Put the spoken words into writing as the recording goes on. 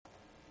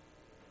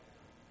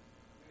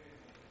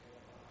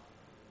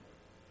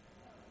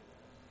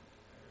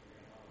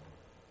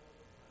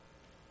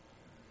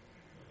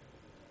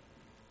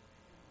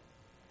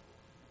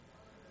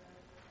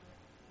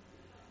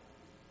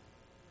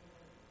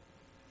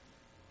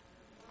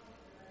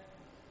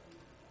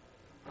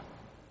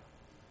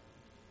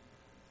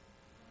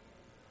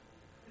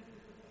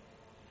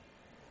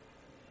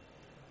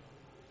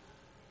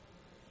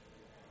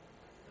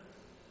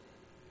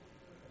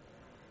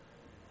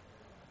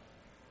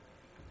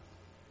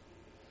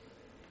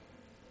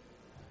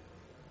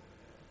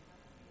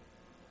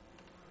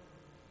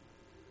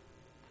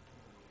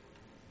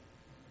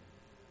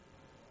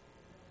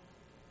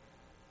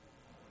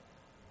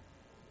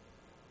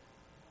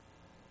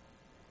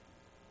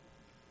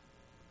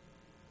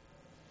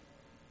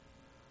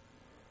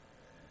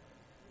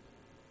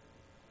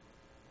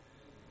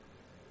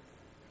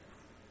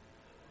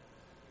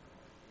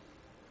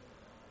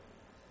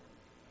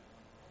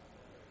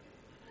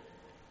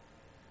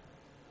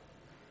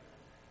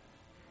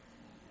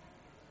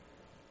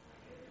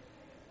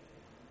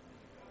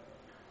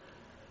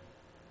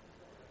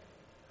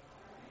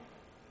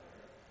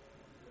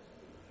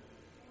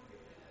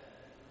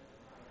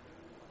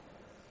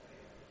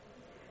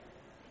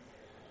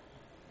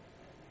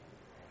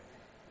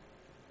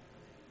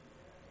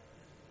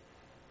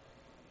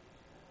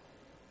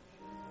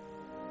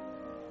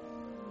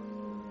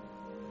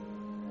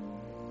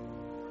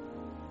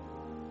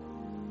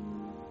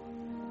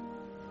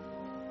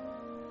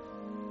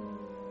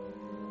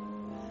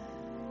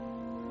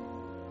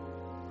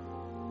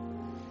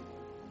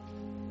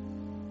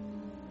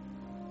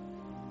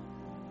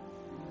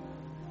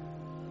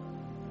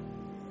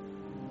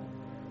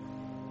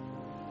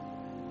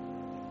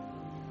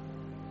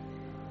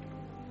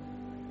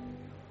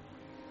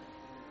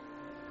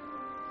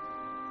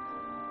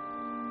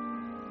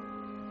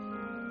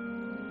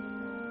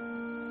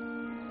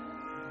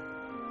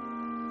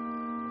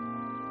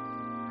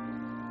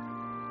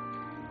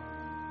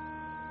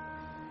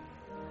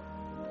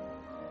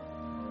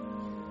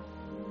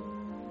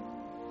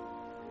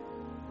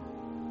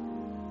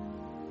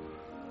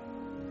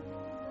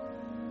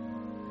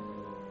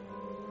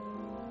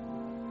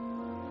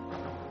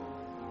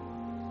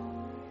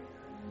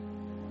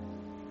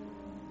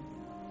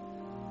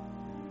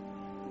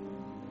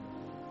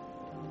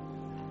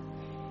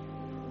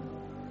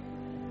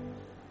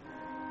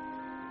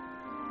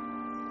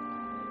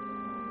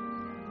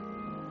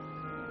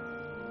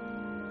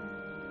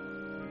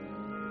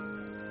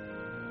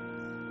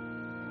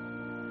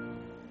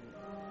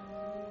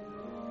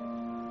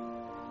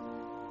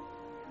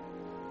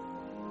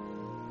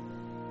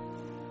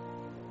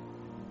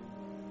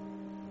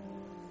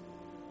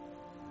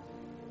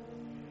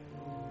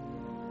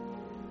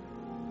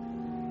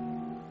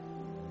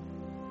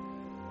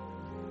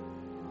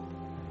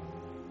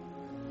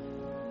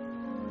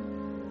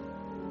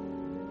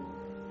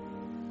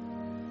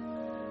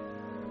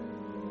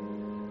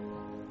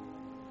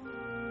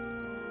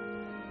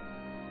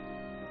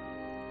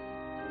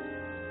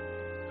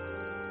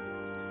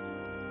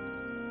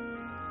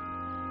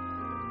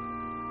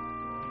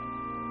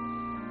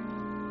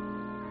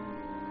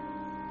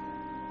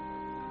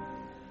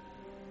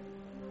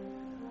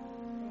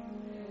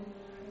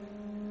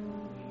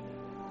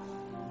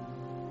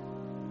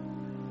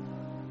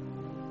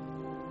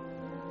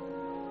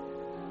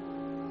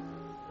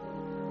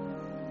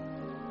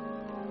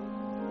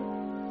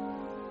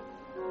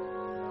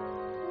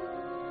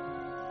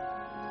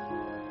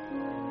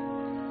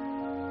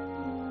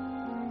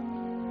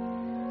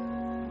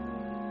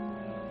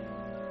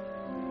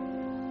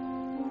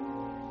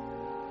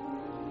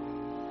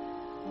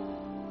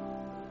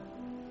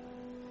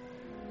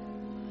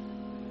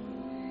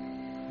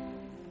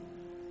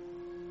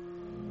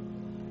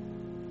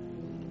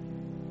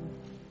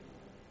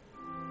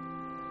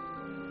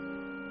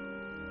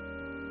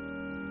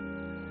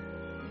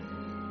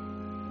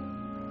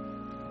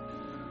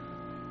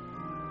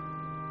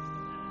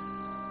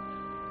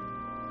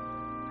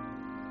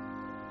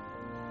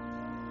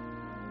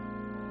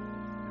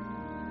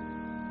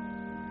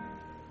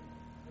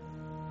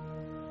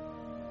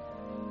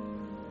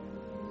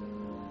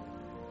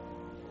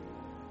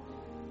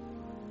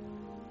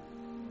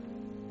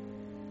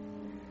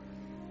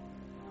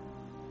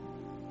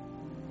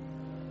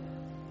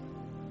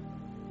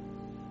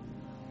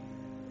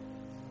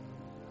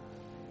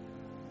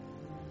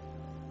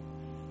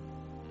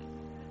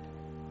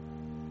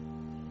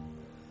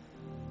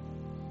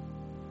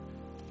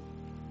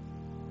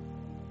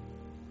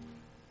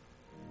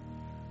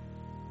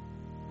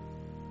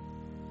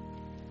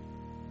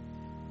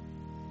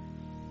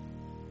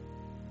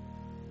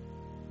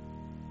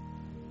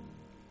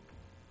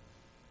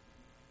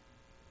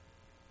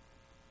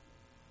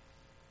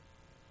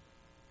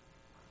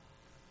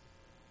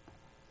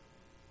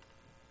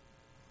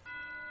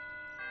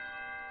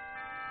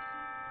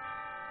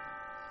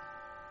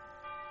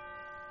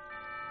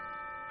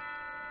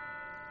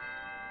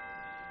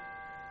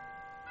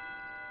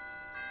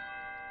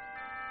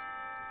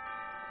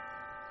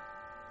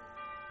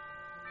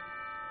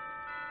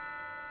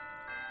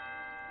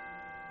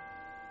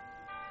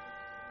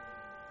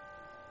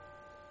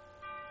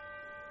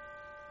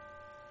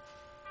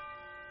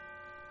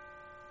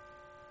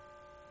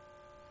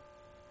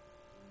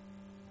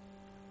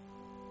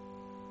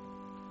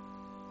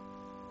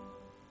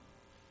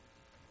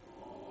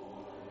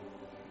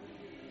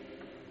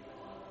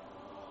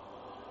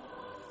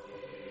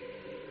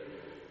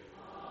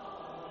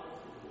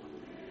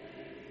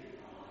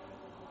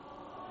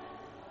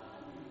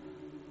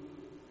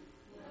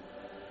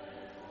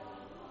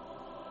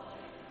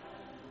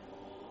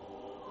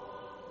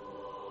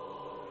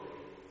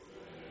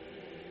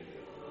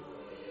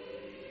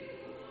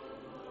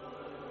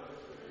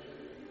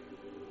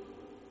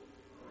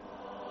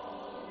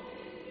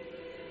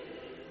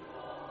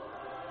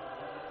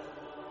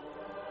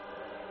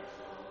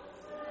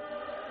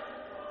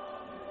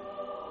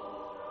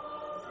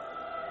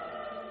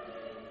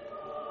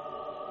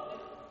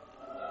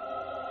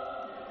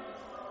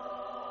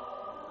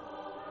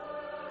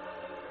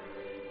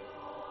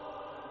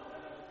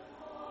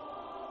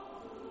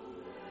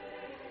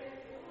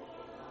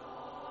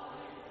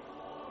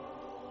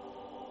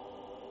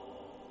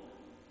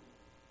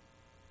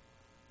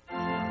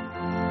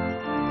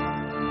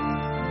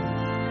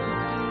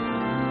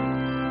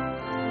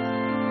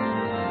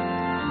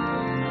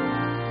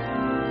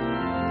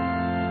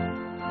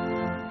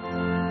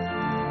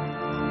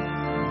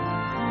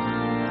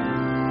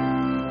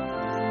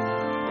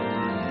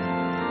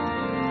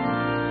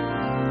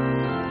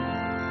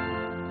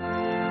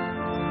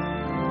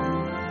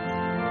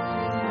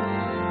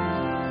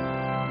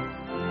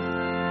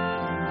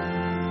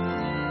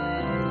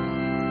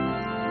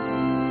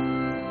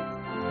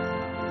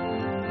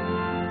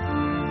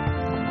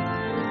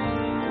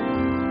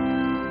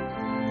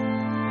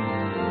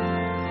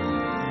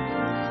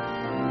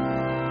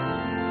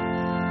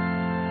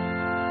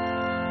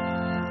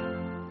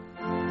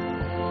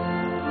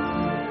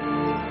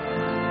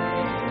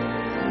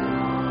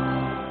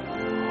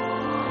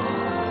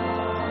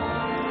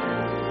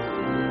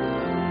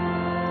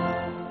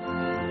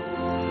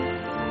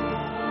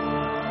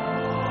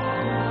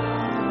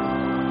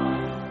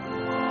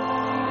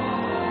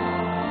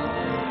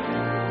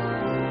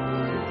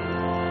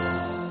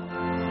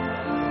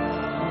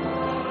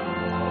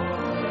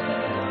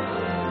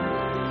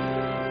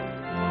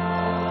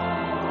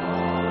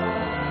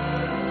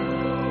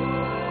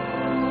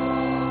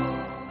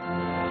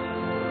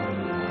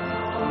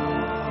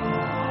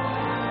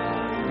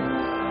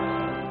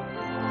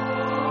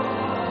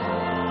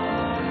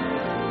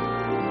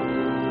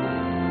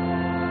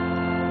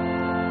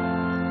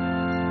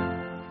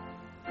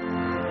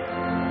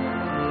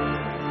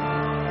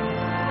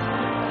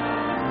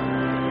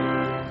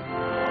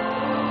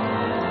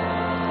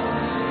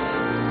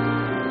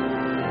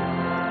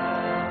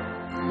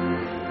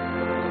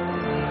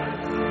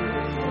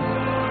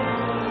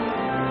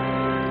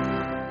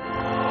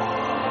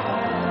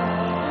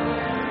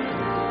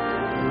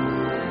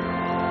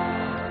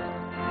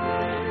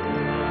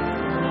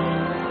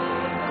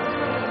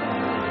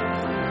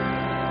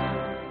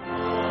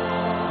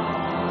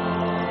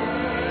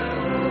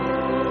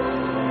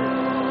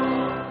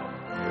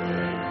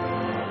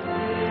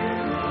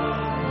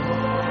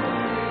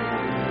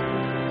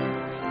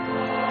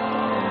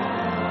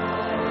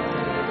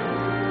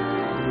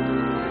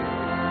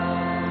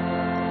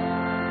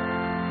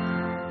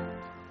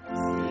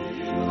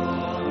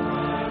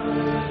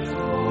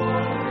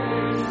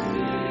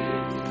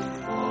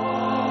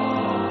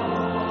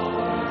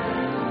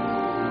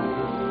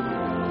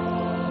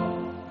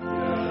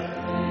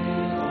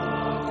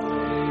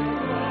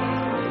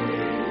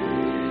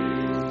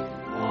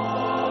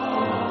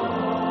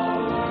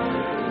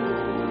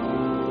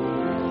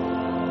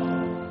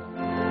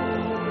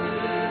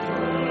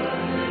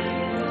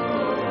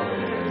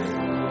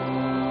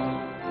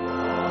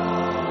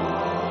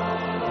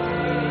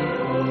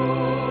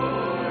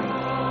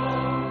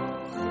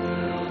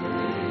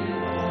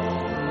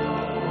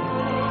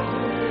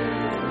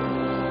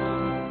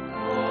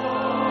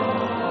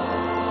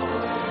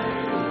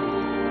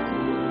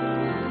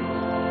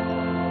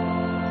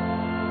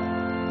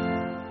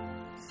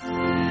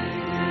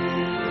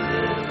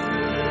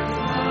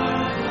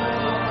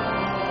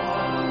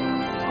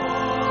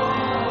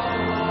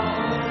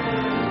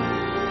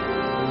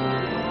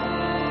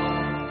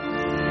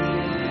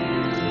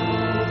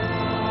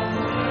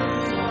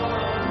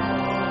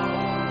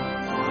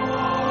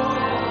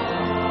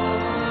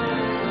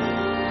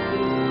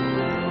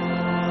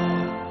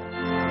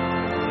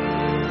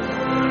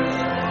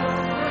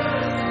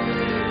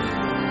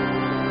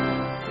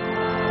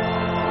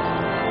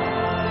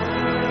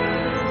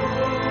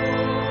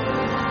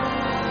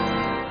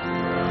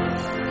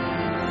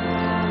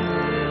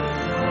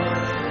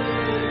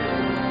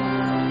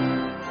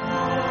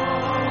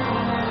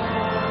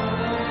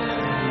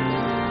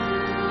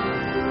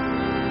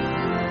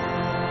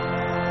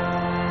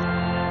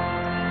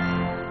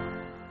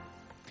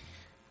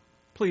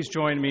Please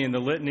join me in the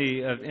litany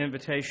of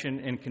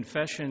invitation and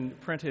confession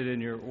printed in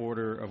your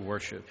order of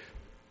worship.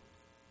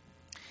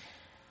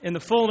 In the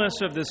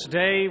fullness of this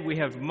day, we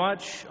have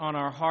much on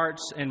our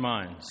hearts and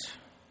minds.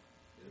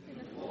 In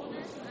the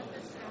fullness of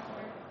this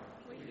hour,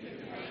 we give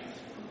thanks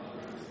for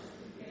mothers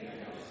who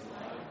gave us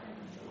life and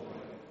joy,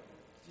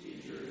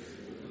 teachers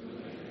who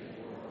illuminate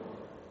the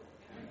world,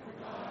 and for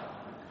God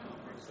who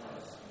comforts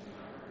us in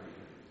our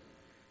grief.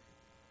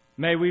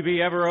 May we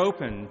be ever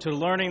open to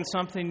learning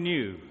something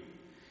new,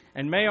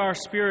 and may our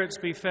spirits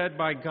be fed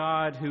by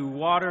God who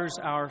waters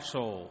our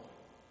soul.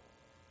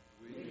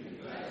 We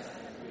confess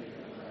that we have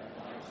let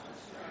life's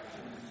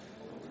distractions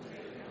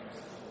overtake our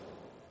soul.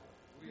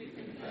 We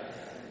confess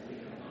that we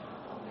have not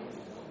always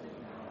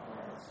opened our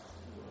hearts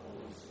to the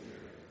Holy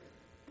Spirit.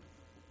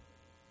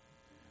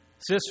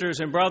 Sisters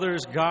and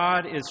brothers,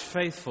 God is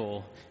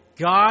faithful.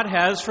 God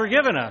has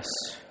forgiven us.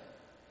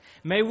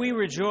 May we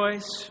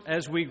rejoice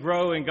as we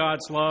grow in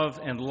God's love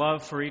and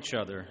love for each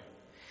other.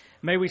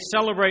 May we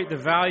celebrate the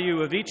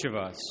value of each of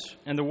us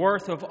and the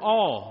worth of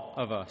all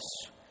of us,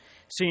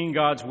 seeing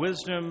God's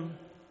wisdom,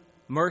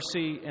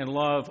 mercy, and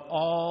love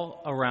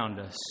all around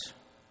us.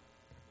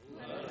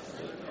 Let us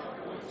lift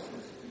our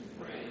voices in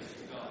praise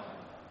to God.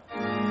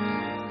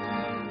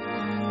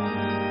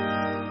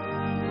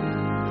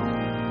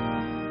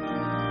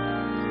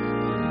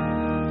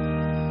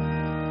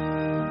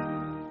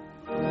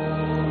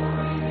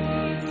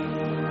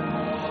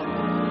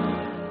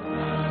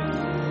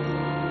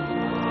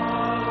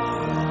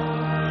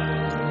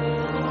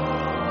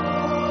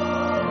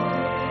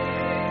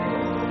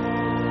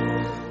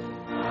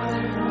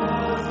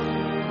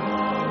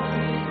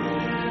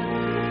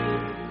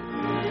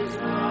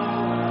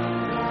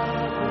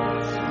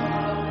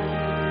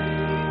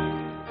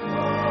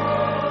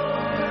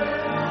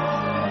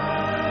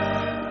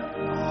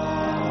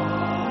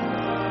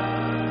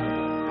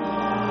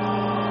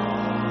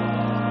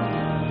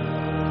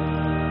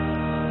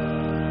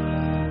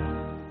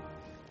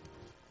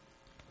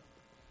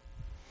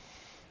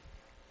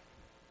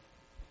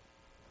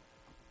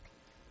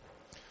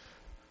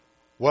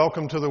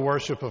 Welcome to the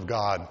worship of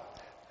God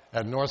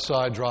at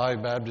Northside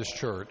Drive Baptist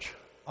Church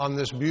on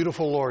this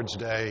beautiful Lord's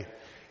Day,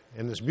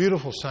 in this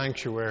beautiful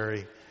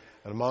sanctuary,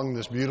 and among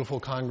this beautiful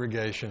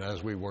congregation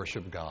as we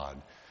worship God.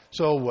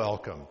 So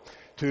welcome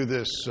to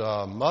this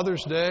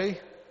Mother's Day,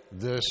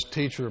 this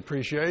Teacher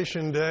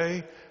Appreciation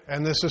Day,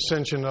 and this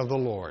Ascension of the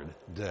Lord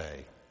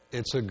Day.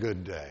 It's a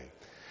good day.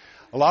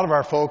 A lot of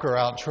our folk are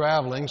out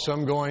traveling,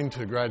 some going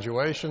to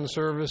graduation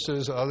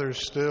services,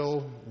 others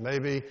still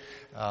maybe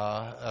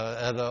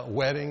at a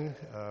wedding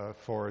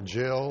for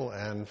Jill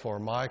and for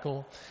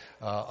Michael.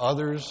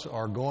 Others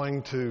are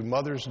going to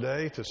Mother's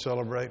Day to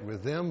celebrate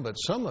with them, but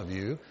some of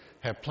you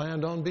have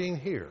planned on being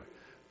here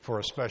for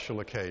a special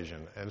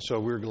occasion, and so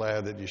we're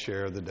glad that you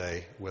share the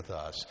day with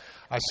us.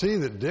 I see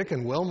that Dick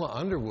and Wilma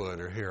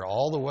Underwood are here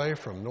all the way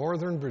from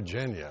Northern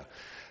Virginia.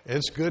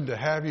 It's good to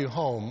have you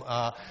home.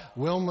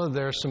 Wilma,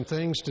 there's some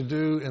things to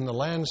do in the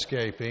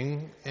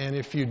landscaping, and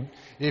if you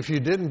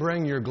didn't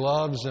bring your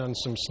gloves and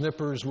some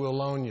snippers, we'll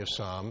loan you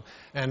some.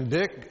 And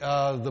Dick,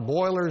 the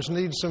boilers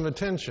need some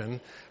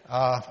attention.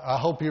 I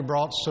hope you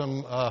brought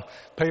some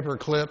paper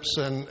clips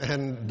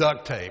and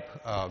duct tape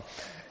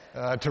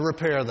to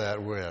repair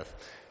that with.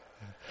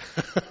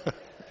 But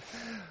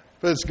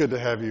it's good to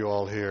have you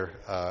all here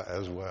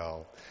as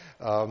well.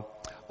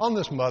 On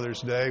this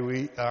Mother's Day,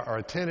 we are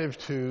attentive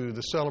to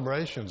the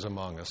celebrations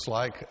among us,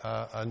 like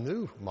a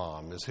new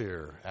mom is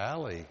here.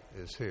 Allie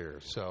is here,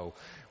 so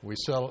we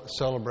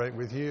celebrate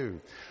with you.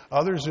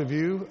 Others of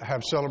you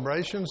have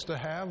celebrations to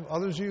have.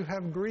 Others of you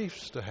have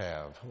griefs to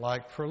have,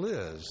 like for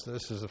Liz.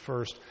 This is the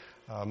first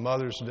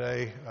Mother's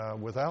Day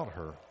without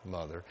her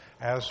mother,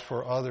 as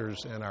for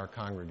others in our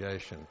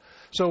congregation.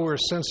 So we're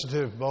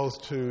sensitive both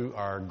to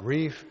our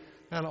grief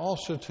and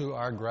also to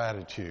our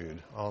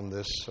gratitude on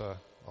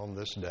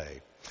this day.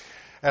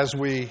 As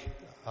we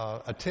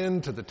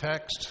attend to the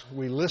text,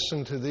 we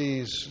listen to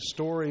these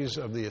stories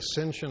of the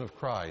ascension of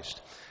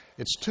Christ.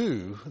 It's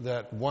two,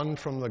 one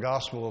from the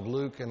Gospel of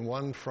Luke and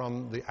one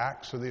from the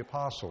Acts of the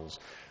Apostles,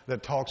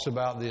 that talks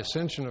about the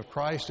ascension of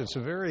Christ. It's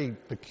a very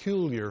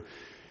peculiar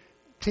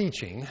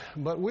teaching,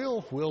 but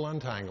we'll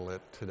untangle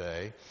it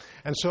today.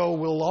 And so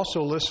we'll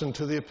also listen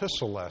to the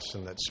epistle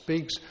lesson that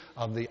speaks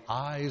of the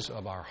eyes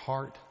of our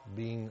heart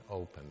being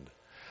opened.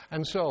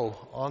 And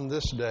so on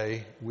this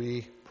day,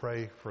 we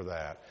pray for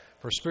that,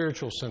 for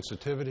spiritual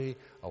sensitivity,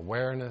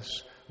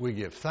 awareness. We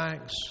give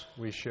thanks,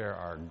 we share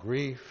our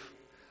grief,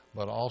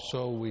 but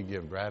also we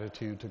give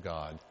gratitude to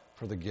God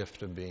for the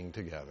gift of being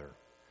together.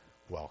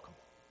 Welcome.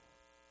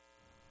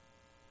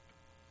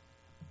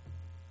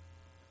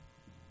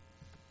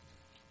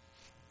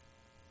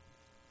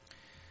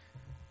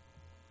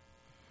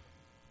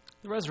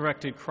 The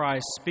resurrected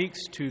Christ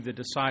speaks to the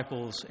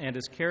disciples and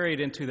is carried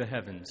into the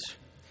heavens.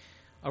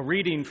 A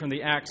reading from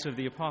the Acts of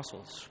the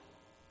Apostles.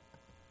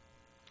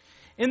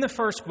 In the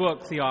first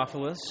book,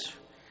 Theophilus,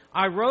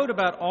 I wrote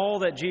about all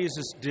that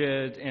Jesus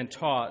did and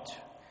taught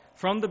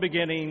from the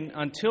beginning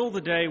until the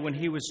day when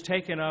he was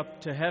taken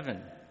up to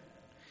heaven.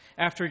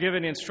 after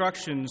giving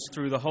instructions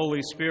through the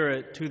Holy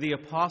Spirit to the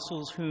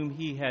apostles whom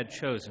he had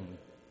chosen.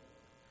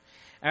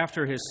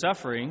 After his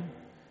suffering,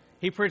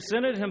 he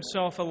presented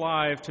himself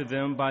alive to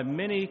them by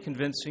many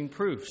convincing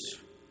proofs,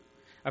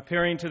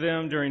 appearing to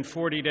them during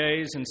 40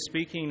 days and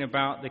speaking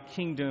about the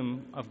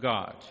kingdom of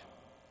God.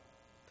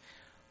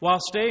 While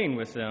staying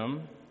with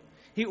them,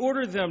 he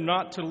ordered them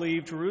not to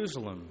leave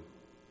Jerusalem,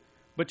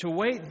 but to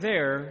wait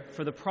there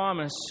for the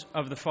promise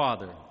of the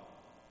Father.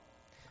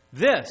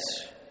 "This,"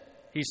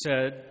 he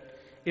said,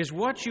 "is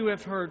what you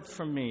have heard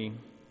from me.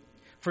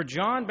 For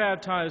John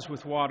baptized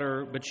with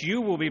water, but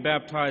you will be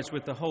baptized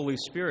with the Holy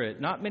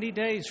Spirit not many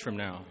days from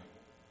now."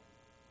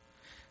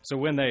 So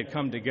when they had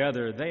come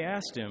together, they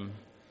asked him,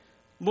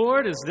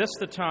 "Lord, is this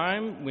the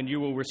time when you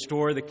will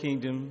restore the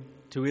kingdom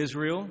to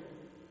Israel?"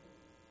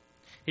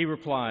 He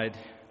replied,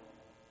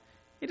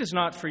 "It is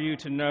not for you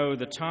to know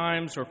the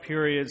times or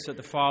periods that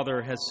the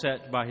Father has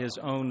set by his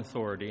own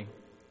authority,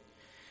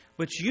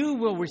 but you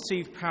will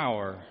receive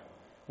power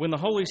when the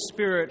Holy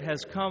Spirit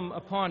has come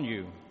upon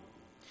you,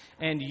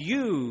 and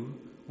you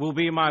will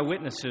be my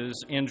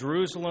witnesses in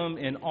Jerusalem,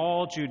 in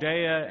all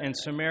Judea and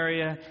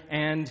Samaria,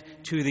 and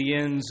to the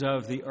ends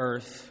of the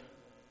earth."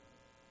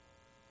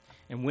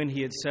 And when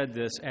he had said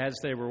this, as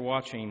they were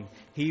watching,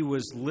 he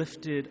was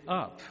lifted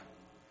up,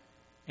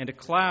 and a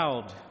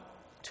cloud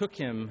took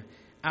him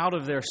out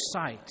of their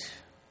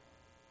sight.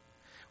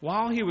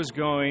 While he was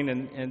going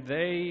and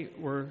they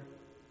were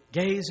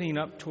gazing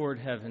up toward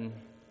heaven,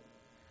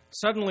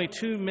 suddenly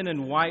 2 men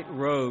in white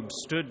robes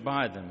stood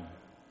by them.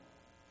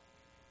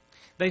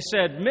 They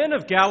said, "Men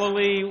of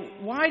Galilee,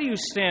 why do you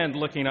stand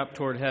looking up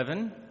toward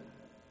heaven?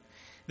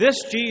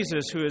 This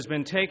Jesus who has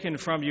been taken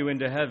from you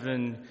into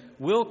heaven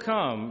will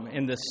come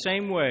in the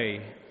same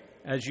way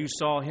as you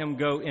saw him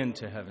go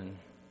into heaven."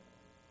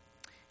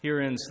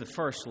 Here ends the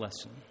first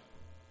lesson.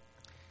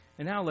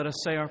 And now let us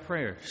say our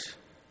prayers.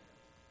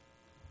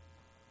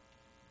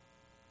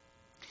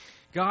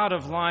 God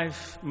of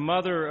life,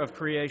 mother of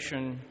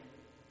creation,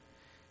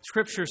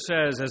 Scripture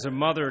says, as a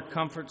mother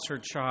comforts her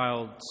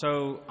child,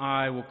 so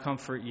I will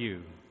comfort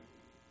you.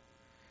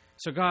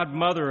 So God,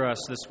 mother us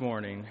this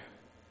morning.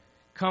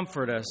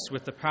 Comfort us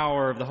with the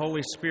power of the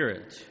Holy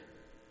Spirit.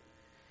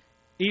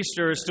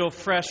 Easter is still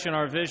fresh in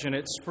our vision.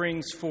 It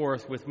springs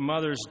forth with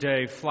Mother's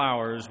Day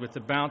flowers, with the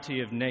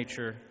bounty of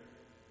nature.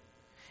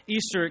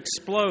 Easter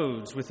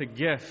explodes with the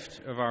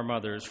gift of our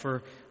mothers,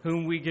 for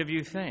whom we give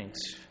you thanks,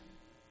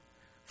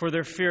 for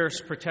their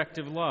fierce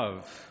protective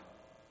love,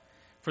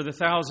 for the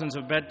thousands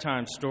of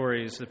bedtime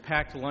stories, the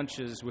packed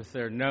lunches with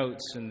their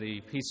notes and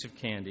the piece of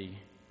candy,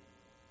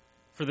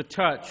 for the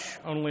touch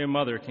only a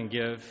mother can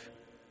give.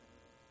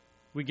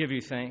 We give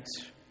you thanks.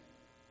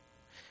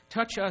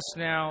 Touch us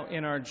now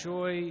in our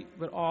joy,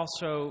 but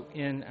also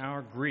in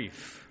our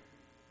grief.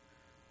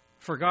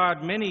 For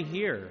God, many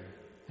here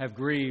have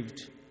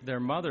grieved their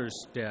mother's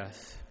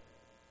death.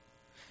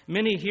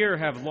 Many here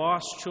have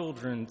lost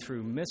children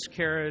through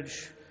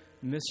miscarriage,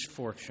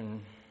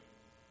 misfortune.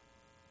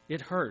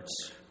 It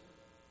hurts.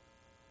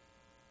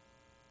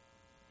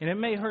 And it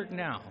may hurt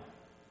now.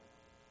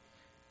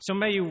 So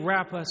may you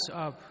wrap us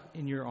up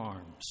in your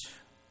arms.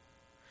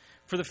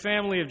 For the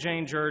family of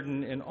Jane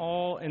Jordan and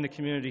all in the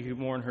community who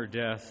mourn her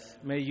death,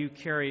 may you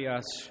carry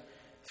us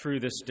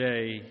through this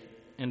day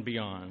and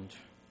beyond.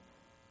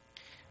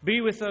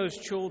 Be with those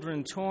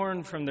children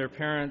torn from their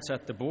parents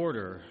at the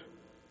border,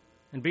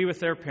 and be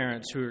with their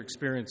parents who are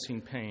experiencing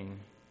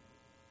pain.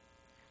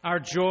 Our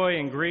joy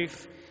and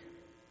grief,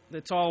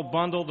 it's all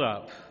bundled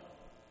up.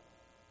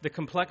 The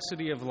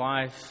complexity of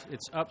life,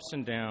 its ups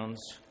and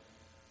downs,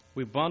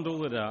 we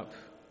bundle it up.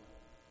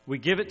 We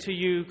give it to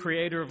you,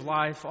 creator of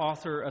life,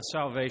 author of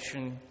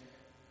salvation,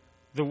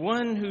 the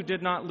one who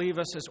did not leave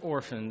us as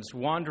orphans,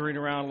 wandering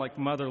around like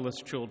motherless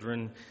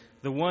children,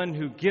 the one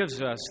who gives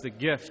us the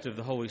gift of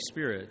the Holy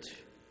Spirit,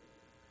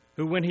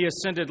 who, when he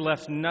ascended,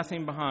 left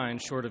nothing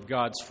behind short of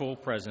God's full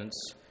presence.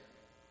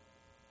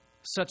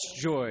 Such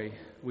joy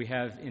we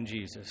have in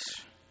Jesus,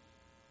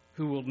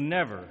 who will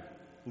never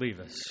leave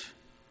us.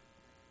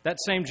 That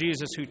same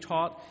Jesus who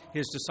taught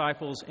his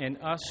disciples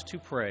and us to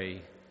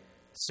pray,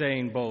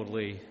 saying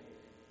boldly,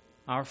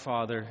 "Our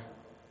Father,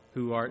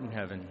 who art in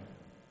heaven,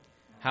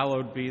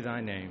 hallowed be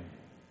thy name.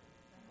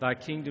 Thy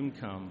kingdom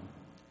come,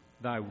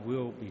 thy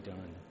will be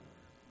done,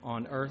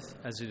 on earth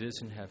as it is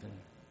in heaven.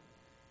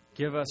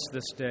 Give us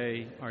this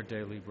day our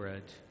daily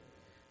bread,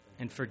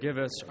 and forgive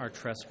us our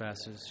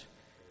trespasses,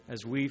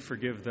 as we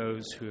forgive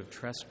those who have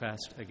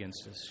trespassed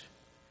against us.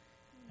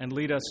 And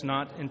lead us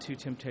not into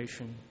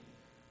temptation,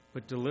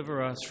 but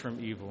deliver us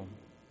from evil.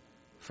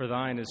 For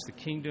thine is the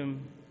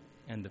kingdom,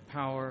 and the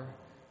power,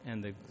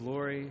 and the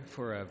glory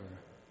forever.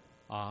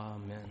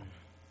 Amen."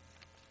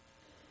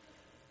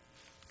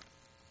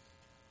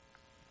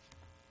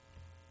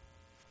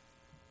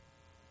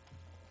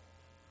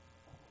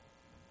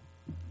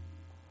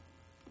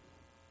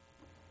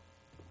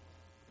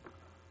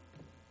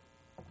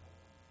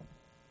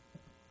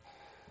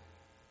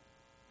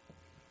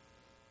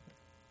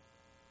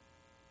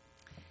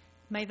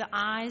 May the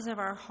eyes of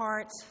our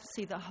hearts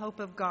see the hope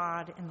of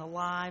God in the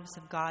lives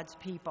of God's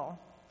people.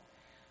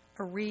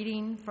 A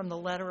reading from the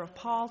letter of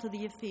Paul to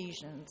the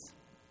Ephesians.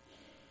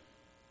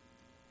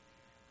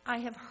 I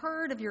have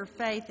heard of your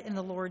faith in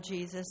the Lord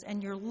Jesus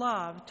and your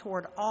love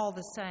toward all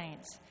the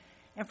saints,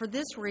 and for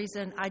this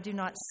reason I do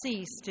not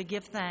cease to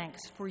give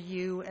thanks for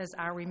you as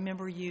I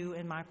remember you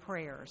in my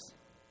prayers.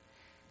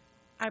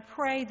 I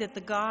pray that the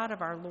God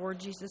of our Lord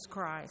Jesus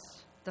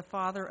Christ, the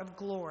Father of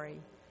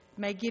glory,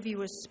 may give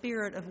you a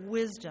spirit of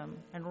wisdom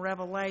and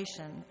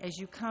revelation as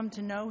you come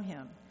to know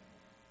him,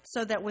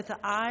 so that with the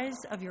eyes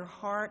of your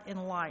heart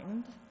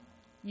enlightened,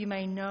 you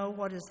may know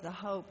what is the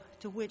hope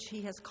to which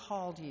he has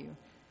called you,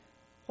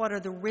 what are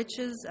the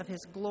riches of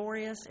his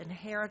glorious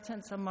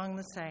inheritance among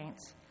the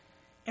saints,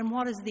 and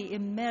what is the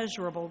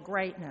immeasurable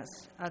greatness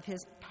of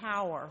his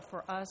power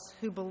for us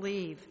who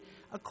believe,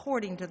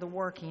 according to the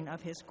working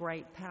of his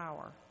great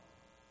power.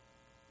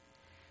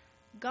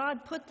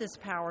 God put this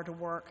power to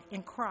work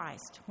in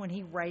Christ when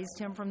he raised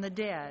him from the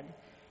dead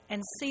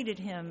and seated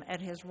him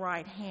at his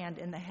right hand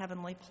in the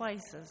heavenly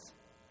places,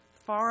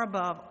 far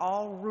above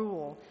all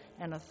rule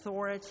and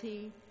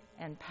authority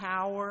and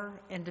power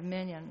and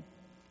dominion,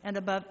 and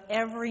above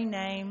every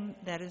name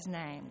that is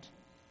named,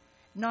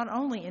 not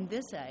only in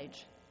this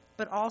age,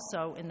 but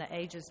also in the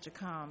ages to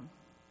come.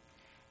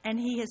 And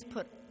he has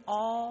put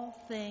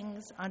all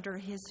things under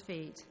his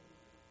feet,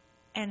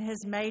 and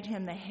has made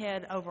him the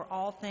head over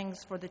all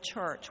things for the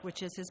church,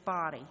 which is his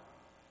body,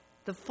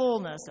 the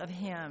fullness of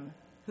him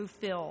who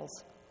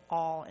fills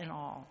all in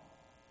all.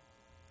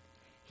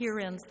 Here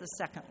ends the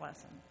second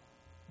lesson.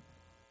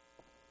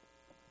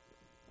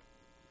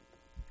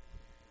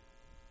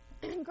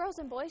 Girls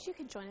and boys, you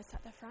can join us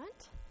at the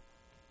front.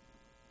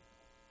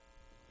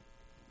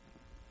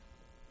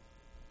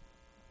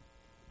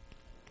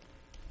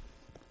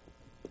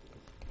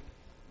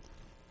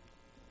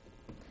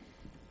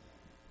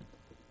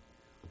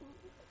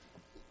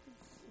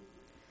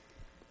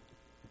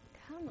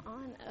 Come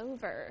on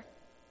over.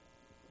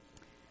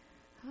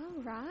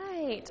 All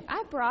right.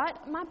 I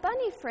brought my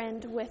bunny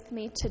friend with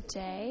me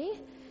today.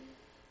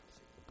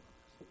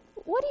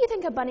 What do you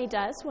think a bunny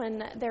does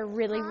when they're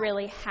really,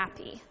 really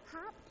happy?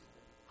 Hop.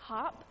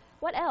 Hop.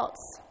 What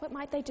else? What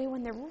might they do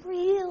when they're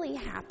really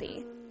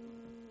happy?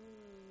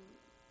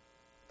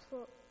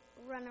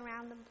 Run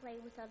around and play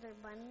with other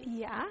bunnies.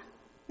 Yeah.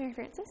 Mary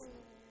Frances?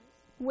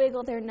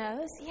 Wiggle their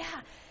nose.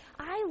 Yeah.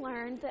 I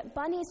learned that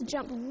bunnies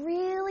jump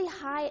really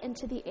high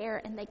into the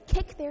air and they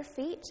kick their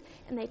feet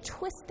and they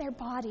twist their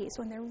bodies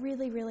when they're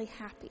really, really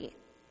happy.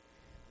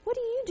 What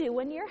do you do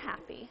when you're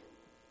happy?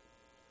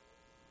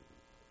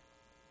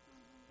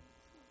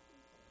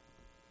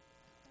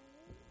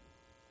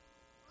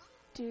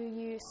 Do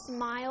you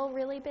smile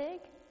really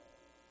big?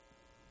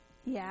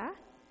 Yeah.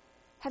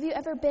 Have you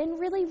ever been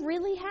really,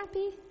 really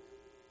happy?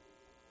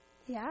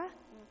 Yeah.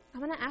 I'm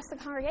going to ask the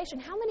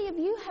congregation, how many of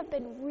you have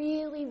been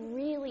really,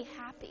 really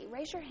happy?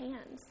 Raise your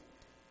hands.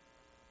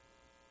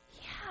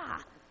 Yeah.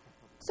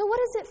 So what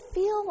does it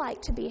feel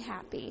like to be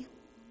happy?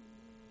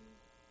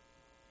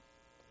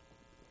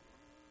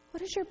 What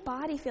does your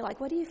body feel like?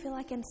 What do you feel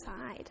like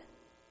inside?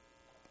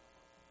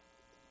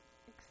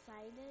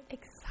 Excited.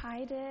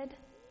 Excited.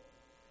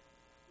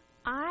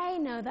 I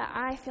know that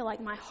I feel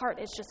like my heart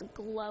is just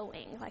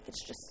glowing, like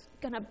it's just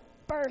going to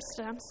burst,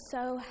 and I'm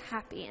so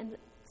happy, and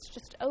it's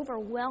just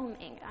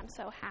overwhelming. I'm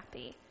so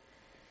happy.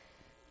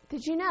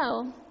 Did you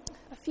know,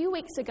 a few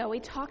weeks ago we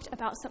talked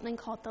about something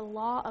called the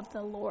law of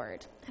the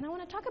Lord, and I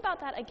want to talk about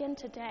that again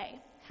today.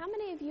 How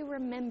many of you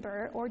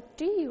remember, or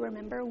do you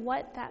remember,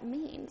 what that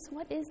means?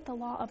 What is the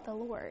law of the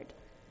Lord?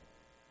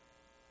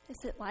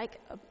 Is it like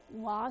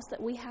laws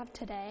that we have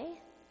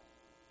today?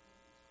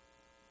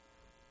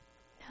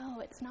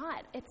 No, it's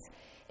not.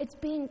 It's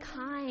being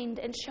kind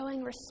and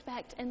showing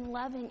respect and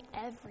loving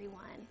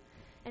everyone.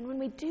 And when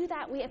we do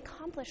that, we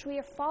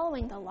are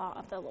following the law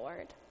of the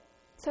Lord.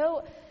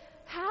 So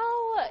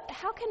how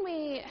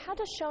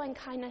does showing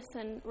kindness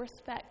and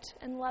respect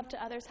and love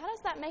to others, how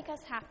does that make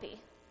us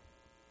happy?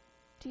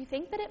 Do you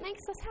think that it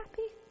makes us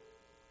happy?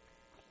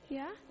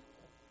 Yeah?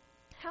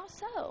 How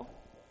so?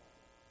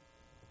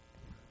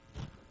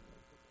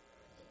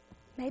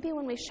 Maybe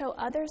when we show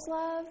others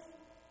love,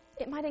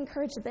 it might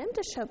encourage them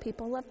to show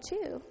people love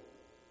too.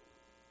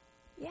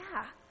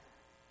 Yeah.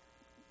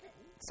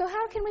 So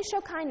how can we show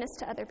kindness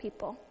to other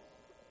people?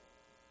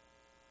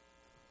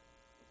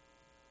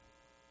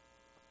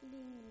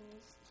 Being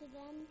nice to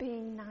them.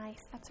 Being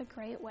nice. That's a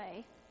great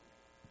way.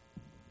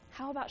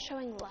 How about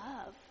showing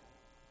love?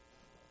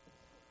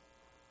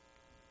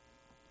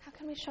 How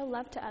can we show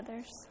love to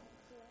others?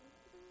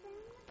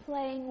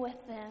 Playing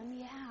with them,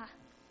 yeah.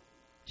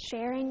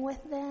 Sharing with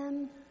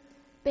them.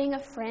 Being a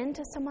friend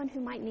to someone who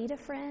might need a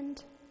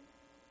friend.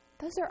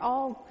 Those are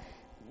all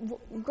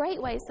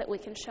great ways that we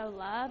can show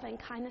love and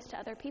kindness to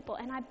other people.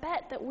 And I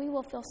bet that we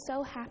will feel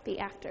so happy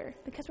after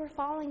because we're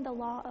following the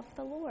law of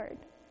the Lord.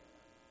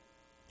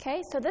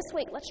 Okay, so this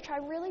week, let's try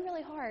really,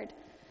 really hard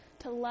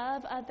to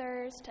love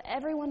others, to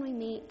everyone we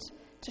meet,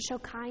 to show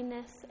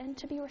kindness, and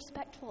to be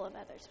respectful of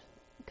others.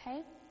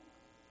 Okay?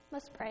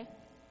 Let's pray.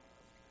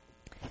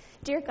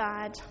 Dear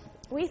God,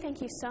 we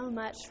thank you so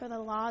much for the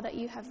law that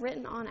you have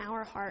written on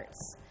our hearts.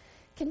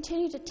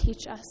 Continue to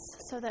teach us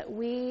so that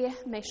we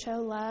may show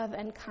love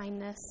and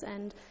kindness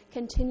and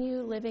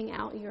continue living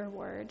out your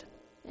word.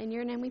 In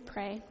your name we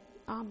pray.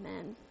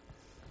 Amen.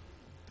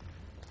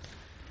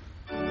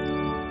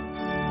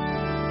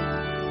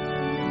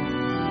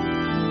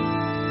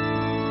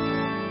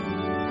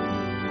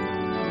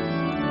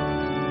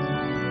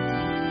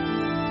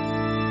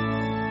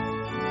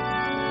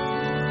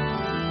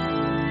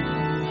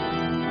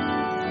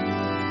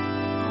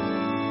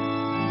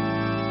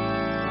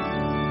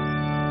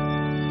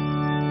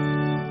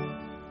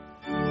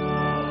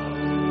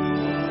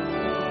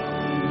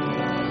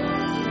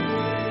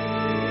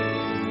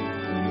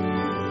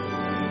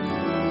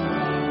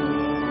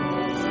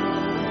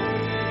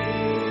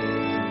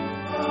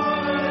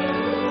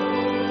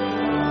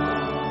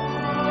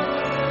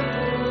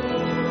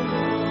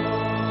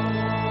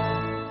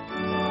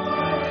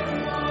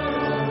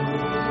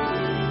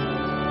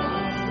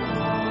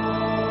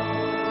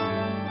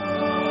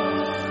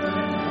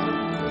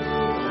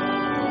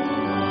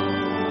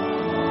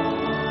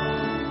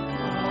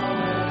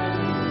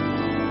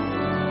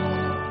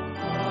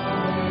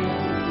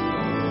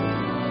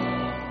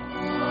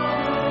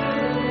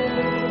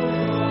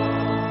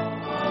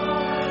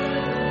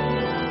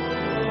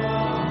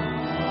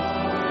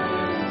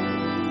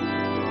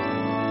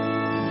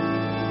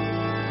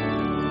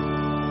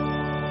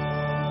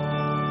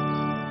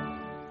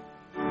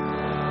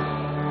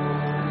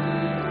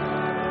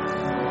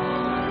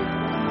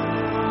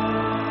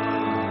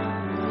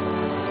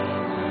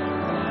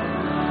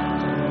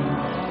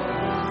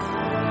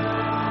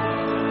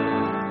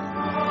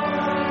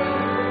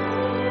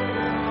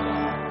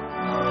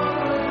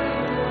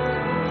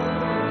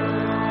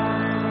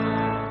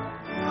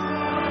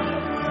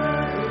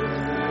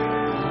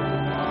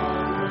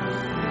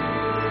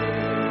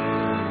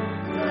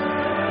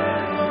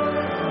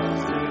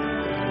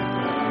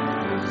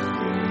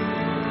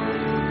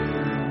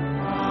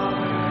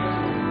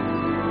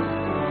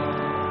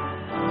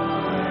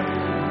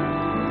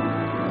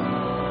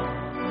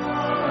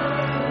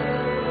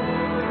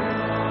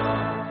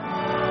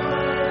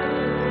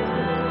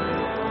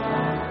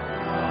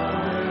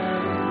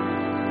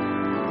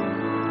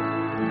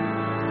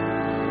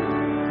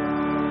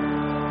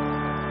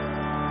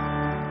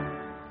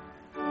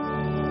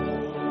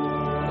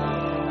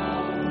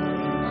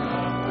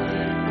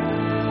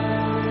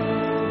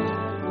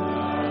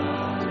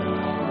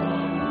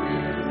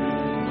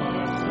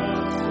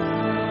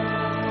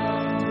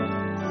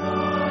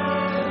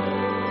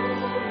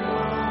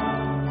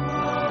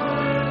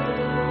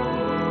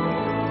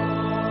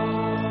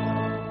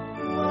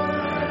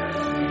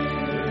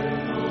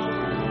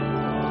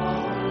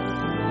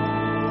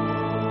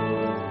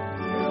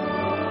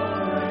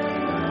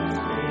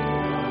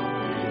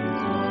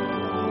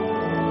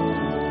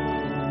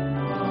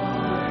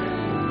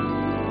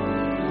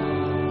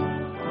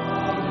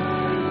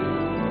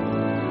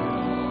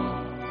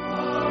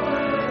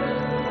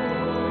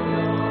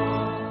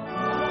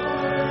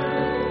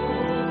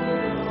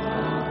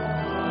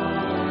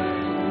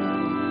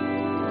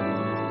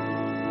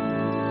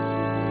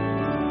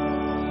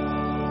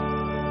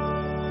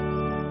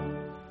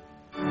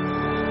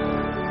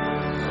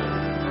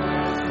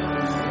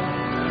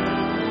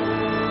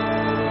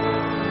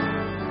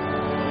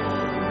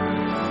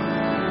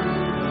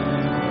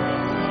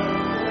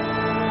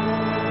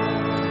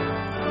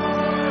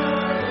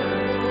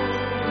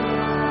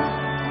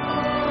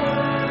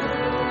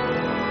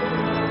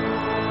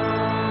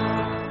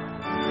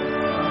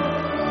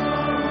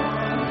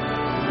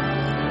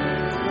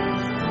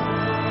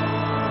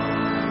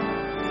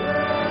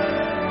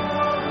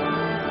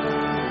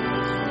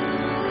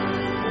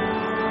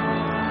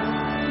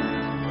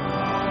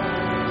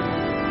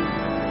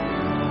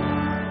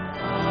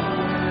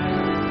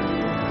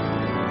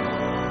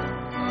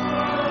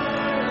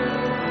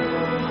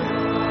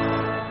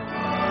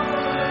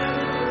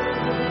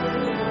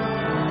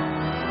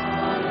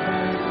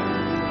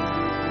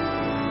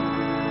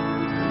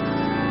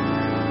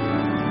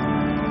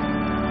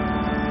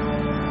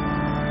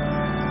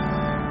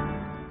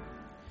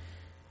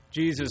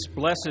 Jesus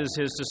blesses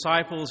his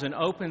disciples and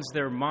opens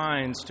their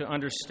minds to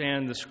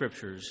understand the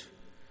Scriptures.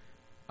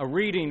 A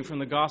reading from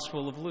the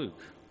Gospel of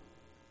Luke.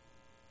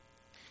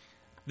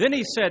 Then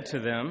he said to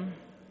them,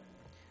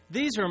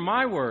 "These are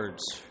my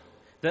words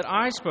that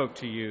I spoke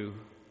to you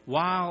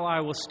while I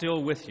was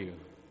still with you,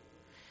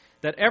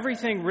 that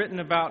everything written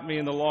about me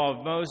in the law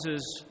of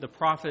Moses, the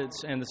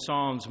prophets, and the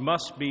Psalms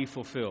must be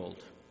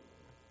fulfilled."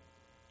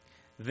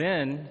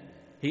 Then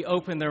he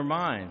opened their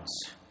minds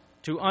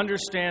to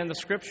understand the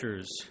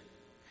Scriptures,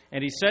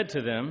 and he said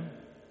to them,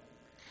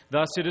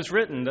 "Thus it is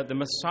written that the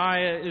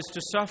Messiah is to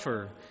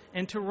suffer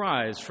and to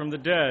rise from the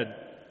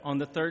dead on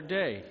the third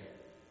day,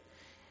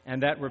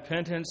 and that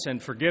repentance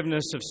and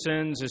forgiveness of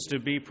sins is to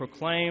be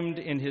proclaimed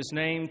in his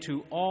name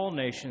to all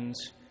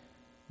nations,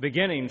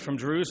 beginning from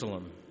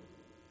Jerusalem.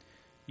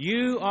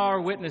 You are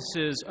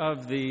witnesses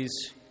of these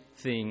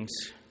things.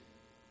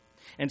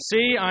 And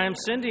see, I am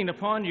sending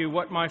upon you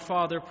what my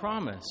Father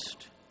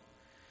promised.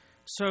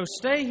 So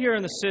stay here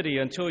in the city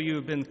until you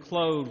have been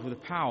clothed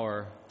with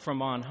power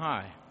from on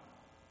high."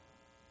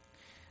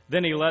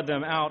 Then he led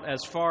them out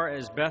as far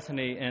as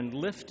Bethany, and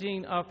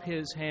lifting up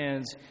his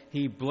hands,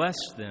 he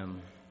blessed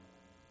them.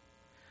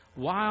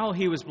 While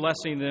he was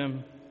blessing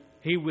them,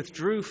 he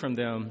withdrew from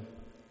them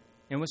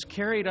and was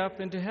carried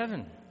up into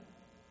heaven.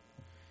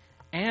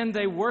 And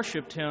they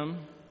worshiped him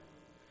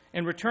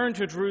and returned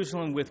to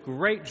Jerusalem with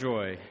great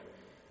joy,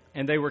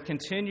 and they were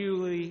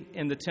continually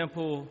in the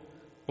temple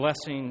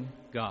blessing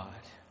God.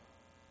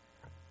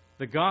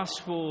 The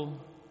Gospel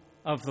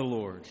of the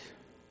Lord.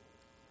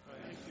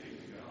 Thanks be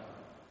to God.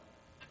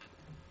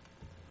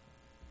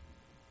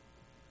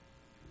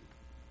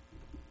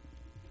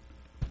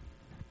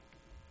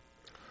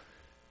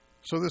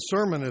 So this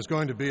sermon is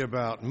going to be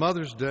about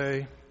Mother's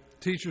Day,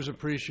 Teachers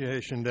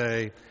Appreciation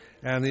Day,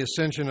 and the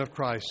Ascension of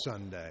Christ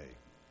Sunday.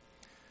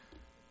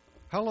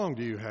 How long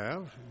do you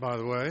have, by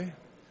the way?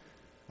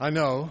 I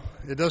know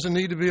it doesn't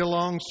need to be a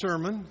long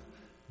sermon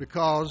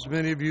because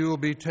many of you will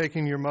be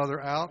taking your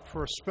mother out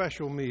for a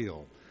special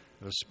meal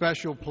at a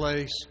special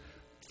place,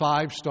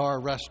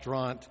 5-star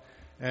restaurant,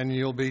 and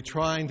you'll be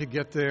trying to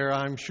get there,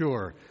 I'm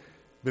sure,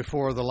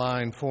 before the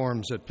line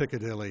forms at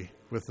Piccadilly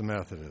with the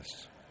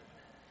Methodists.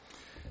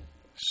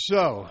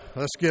 So,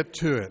 let's get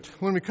to it.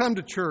 When we come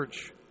to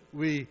church,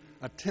 we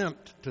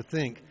attempt to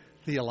think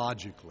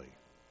theologically.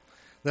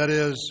 That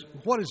is,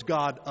 what is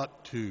God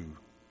up to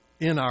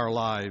in our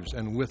lives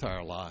and with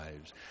our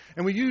lives?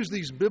 And we use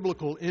these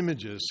biblical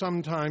images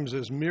sometimes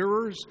as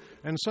mirrors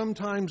and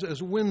sometimes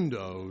as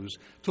windows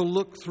to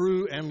look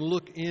through and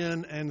look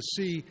in and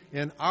see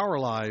in our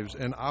lives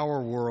and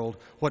our world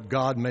what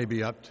God may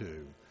be up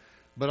to.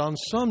 But on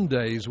some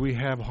days, we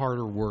have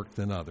harder work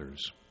than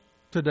others.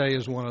 Today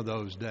is one of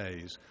those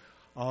days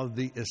of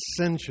the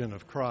ascension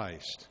of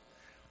Christ.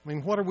 I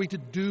mean, what are we to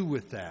do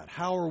with that?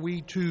 How are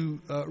we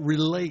to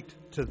relate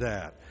to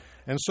that?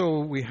 And so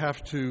we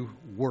have to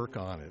work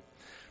on it.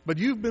 But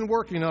you've been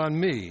working on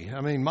me.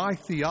 I mean, my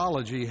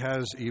theology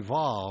has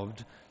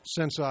evolved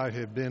since I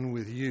have been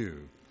with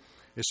you,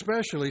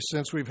 especially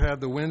since we've had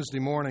the Wednesday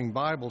morning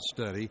Bible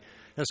study,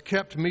 has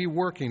kept me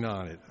working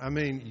on it. I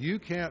mean, you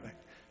can't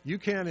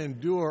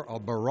endure a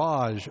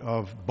barrage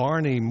of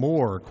Barney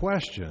Moore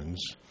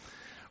questions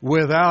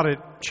without it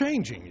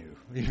changing you.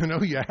 You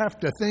know, you have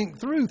to think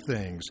through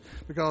things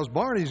because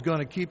Barney's going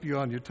to keep you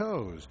on your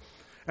toes.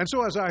 And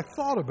so as I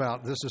thought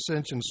about this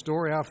ascension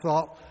story, I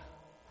thought,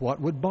 what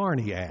would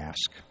Barney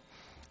ask?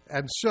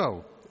 And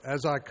so,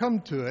 as I come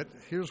to it,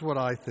 here's what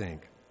I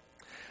think.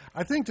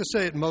 I think, to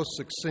say it most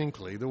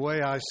succinctly, the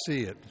way I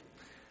see it,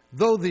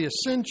 though the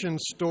ascension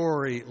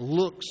story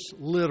looks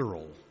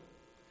literal,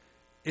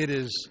 it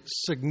is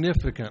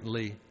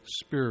significantly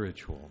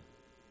spiritual.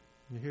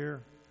 You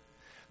hear?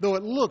 Though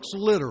it looks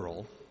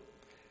literal,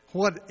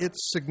 what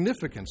its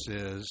significance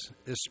is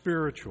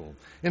spiritual.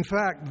 In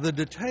fact, the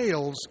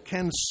details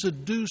can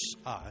seduce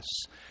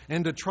us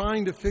into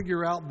trying to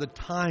figure out the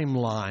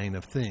timeline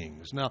of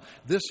things. Now,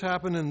 this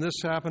happened and this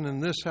happened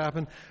and this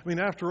happened. I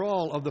mean, after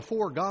all, of the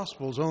 4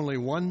 Gospels, only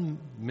one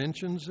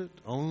mentions it,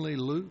 only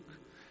Luke.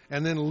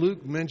 And then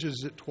Luke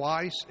mentions it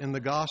twice in the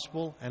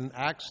Gospel and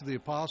Acts of the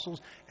Apostles,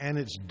 and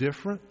it's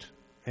different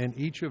in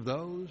each of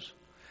those.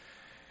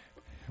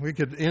 We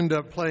could end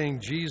up playing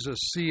Jesus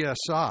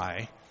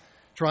CSI,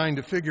 trying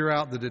to figure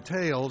out the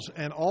details,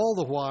 and all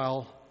the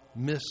while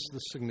miss the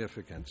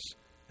significance,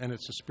 and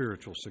it's a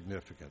spiritual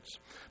significance.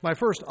 My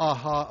first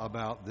aha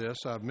about this,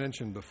 I've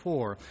mentioned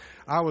before,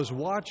 I was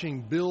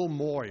watching Bill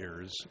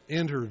Moyers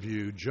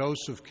interview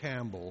Joseph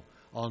Campbell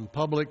on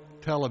public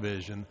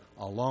television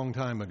a long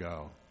time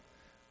ago.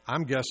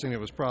 I'm guessing it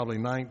was probably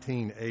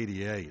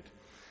 1988.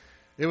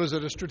 It was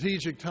at a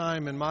strategic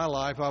time in my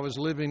life. I was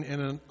living in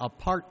an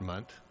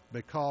apartment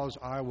because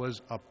I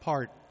was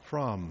apart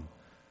from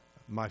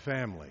my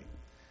family.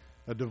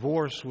 A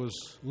divorce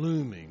was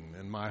looming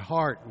and my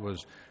heart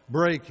was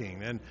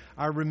breaking. And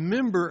I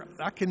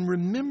can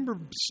remember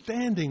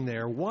standing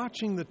there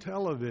watching the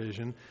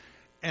television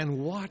and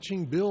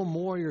watching Bill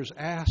Moyers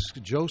ask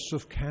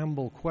Joseph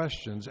Campbell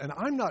questions. And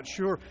I'm not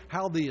sure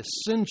how the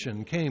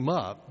ascension came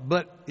up,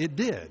 but it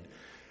did.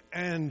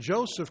 And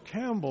Joseph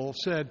Campbell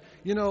said,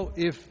 you know,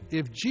 if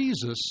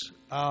Jesus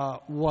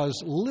was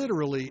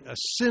literally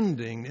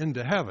ascending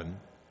into heaven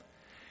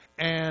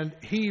and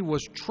he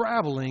was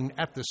traveling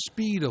at the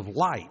speed of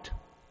light,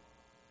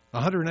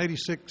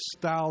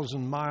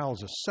 186,000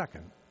 miles a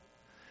second,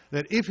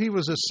 that if he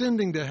was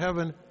ascending to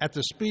heaven at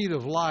the speed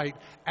of light,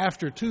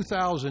 after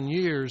 2,000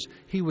 years,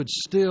 he would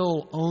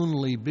still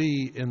only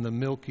be in the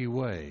Milky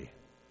Way.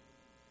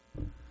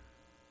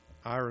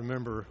 I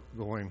remember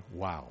going,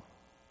 wow.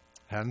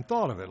 Hadn't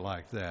thought of it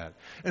like that.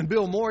 And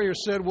Bill Moyers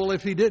said, well,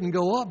 if he didn't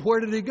go up,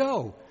 where did he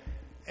go?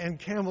 And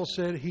Campbell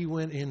said, he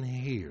went in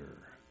here.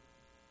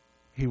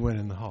 He went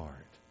in the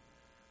heart.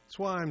 That's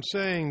why I'm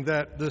saying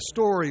that the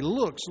story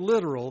looks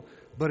literal,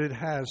 but it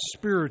has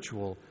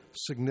spiritual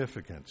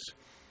significance.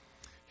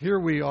 Here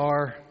we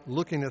are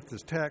looking at the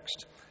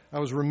text I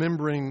was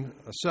remembering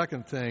a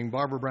second thing.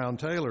 Barbara Brown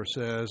Taylor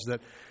says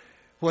that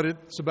what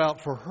it's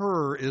about for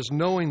her is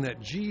knowing that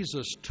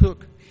Jesus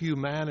took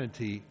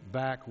humanity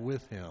back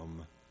with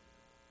him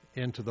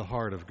into the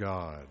heart of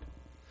God.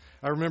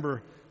 I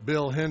remember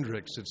Bill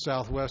Hendricks at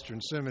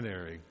Southwestern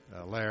Seminary,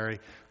 Larry,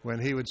 when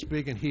he would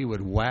speak and he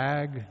would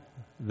wag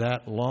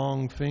that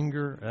long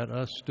finger at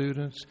us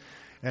students,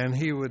 and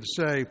he would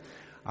say,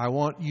 I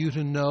want you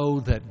to know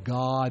that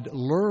God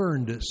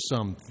learned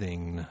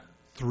something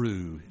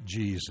through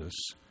Jesus,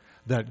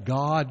 that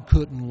God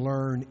couldn't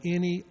learn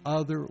any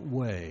other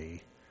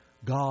way.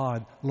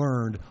 God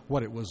learned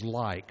what it was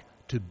like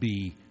to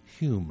be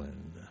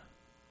human.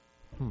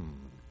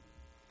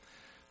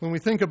 When we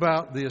think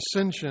about the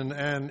ascension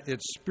and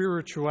its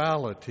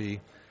spirituality,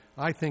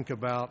 I think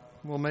about,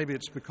 well, maybe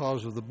it's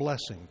because of the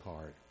blessing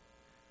part.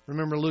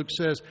 Remember, Luke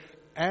says,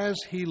 as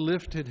he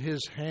lifted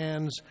his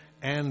hands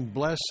and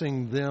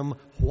blessing them,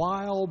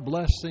 while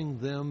blessing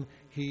them,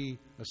 he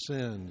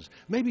ascends.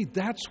 Maybe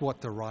that's what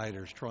the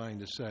writer's trying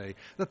to say,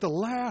 that the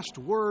last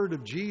word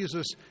of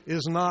Jesus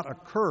is not a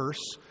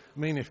curse. I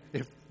mean,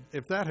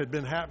 if that had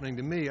been happening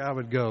to me, I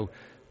would go,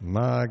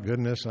 my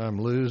goodness, I'm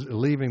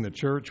leaving the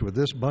church with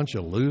this bunch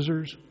of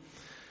losers.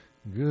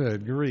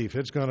 Good grief,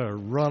 it's going to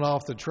run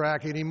off the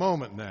track any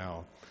moment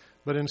now.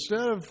 But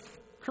instead of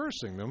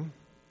cursing them,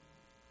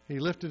 he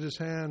lifted his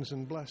hands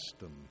and blessed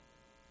them.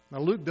 Now,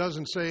 Luke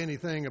doesn't say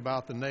anything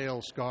about the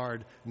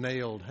nail-scarred,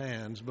 nailed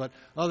hands, but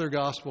other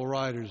gospel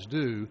writers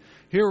do.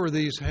 Here were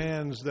these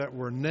hands that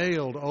were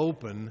nailed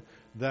open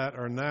that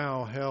are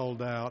now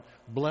held out,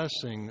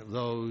 blessing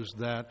those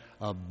that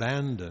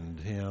abandoned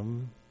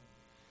him.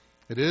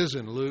 It is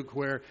in Luke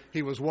where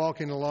he was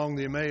walking along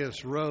the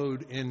Emmaus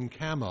Road in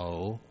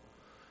camo.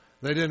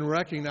 They didn't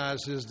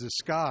recognize his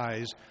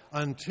disguise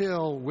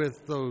until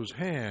with those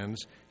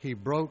hands he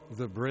broke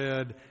the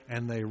bread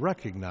and they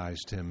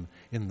recognized him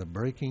in the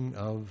breaking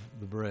of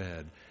the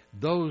bread.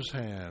 Those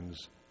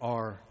hands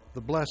are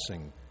the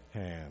blessing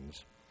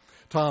hands.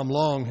 Tom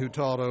Long, who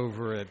taught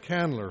over at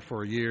Candler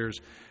for years,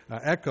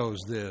 echoes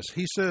this.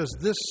 He says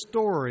this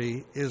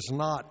story is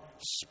not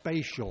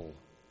spatial.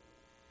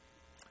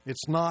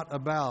 It's not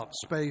about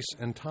space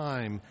and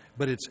time,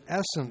 but its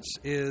essence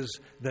is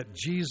that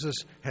Jesus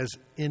has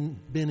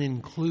been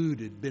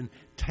included, been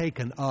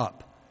taken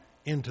up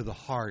into the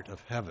heart of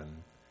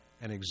heaven.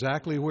 And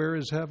exactly where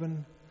is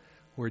heaven?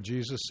 Where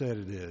Jesus said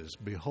it is.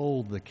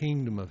 Behold, the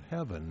kingdom of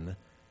heaven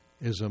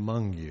is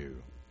among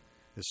you.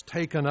 It's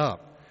taken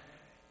up,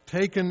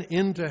 taken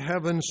into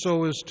heaven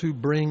so as to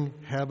bring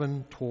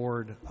heaven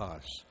toward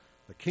us.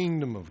 The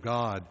kingdom of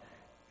God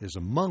is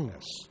among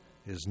us,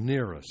 is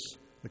near us.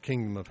 The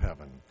kingdom of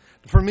heaven.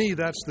 For me,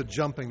 that's the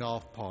jumping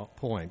off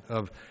point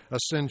of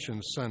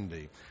Ascension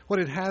Sunday. What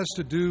it has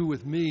to do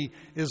with me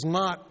is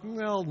not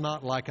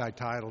like I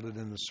titled it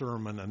in the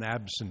sermon, an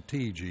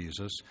absentee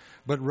Jesus,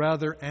 but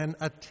rather an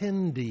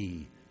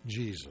attendee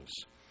Jesus.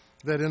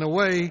 That in a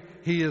way,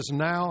 he is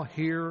now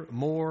here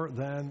more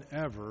than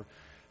ever,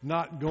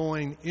 not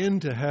going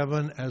into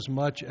heaven as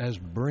much as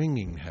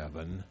bringing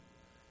heaven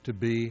to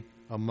be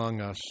among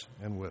us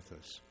and with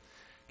us.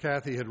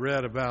 Kathy had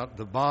read about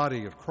the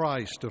body of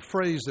Christ, a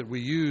phrase that we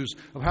use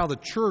of how the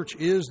church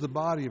is the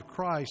body of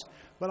Christ,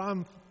 but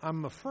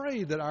I'm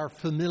afraid that our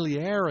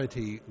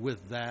familiarity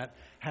with that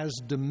has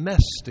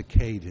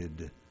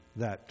domesticated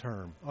that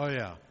term. Oh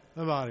yeah,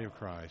 the body of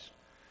Christ.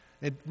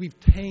 We've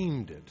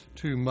tamed it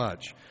too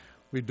much.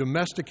 We've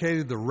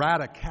domesticated the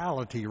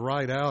radicality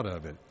right out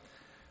of it.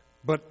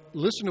 But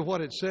listen to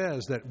what it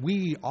says, that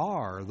we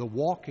are the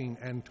walking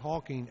and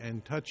talking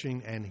and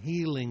touching and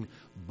healing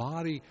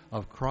body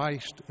of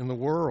Christ in the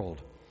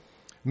world.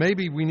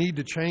 Maybe we need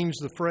to change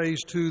the phrase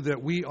to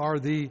that we are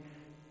the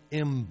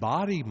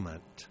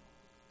embodiment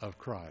of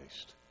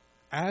Christ.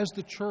 As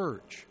the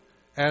church,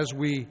 as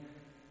we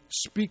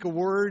speak a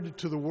word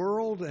to the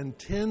world and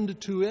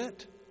tend to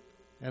it,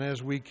 and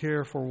as we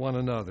care for one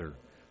another,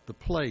 the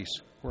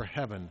place where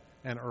heaven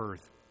and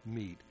earth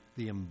meet.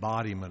 The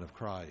embodiment of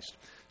Christ.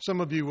 Some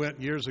of you went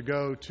years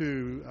ago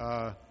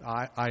to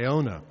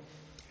Iona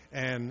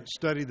and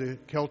studied the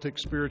Celtic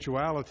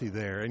spirituality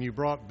there, and you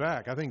brought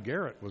back, I think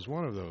Garrett was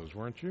one of those,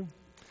 weren't you?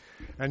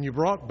 And you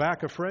brought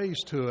back a phrase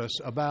to us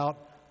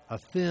about a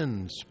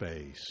thin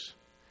space.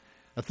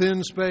 A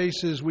thin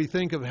space is we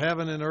think of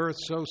heaven and earth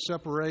so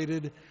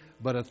separated,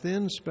 but a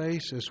thin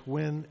space is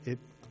when it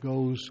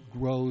grows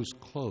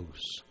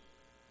close.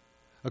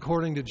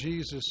 According to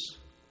Jesus,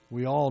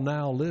 we all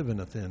now live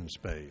in a thin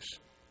space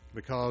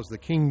because the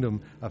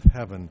kingdom of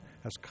heaven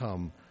has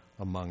come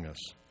among us.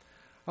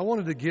 I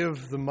wanted to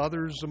give the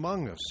mothers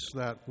among us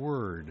that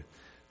word,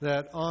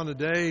 that on a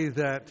day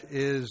that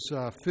is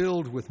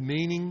filled with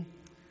meaning,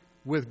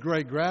 with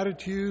great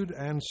gratitude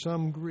and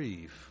some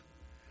grief,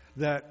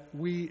 that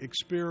we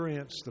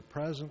experience the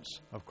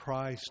presence of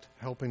Christ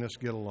helping us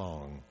get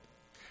along.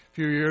 A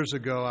few years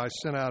ago, I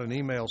sent out an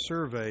email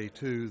survey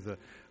to the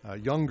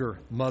younger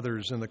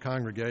mothers in the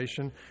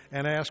congregation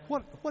and asked,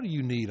 what do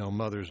you need on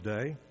Mother's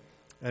Day?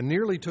 And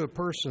nearly to a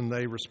person,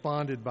 they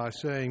responded by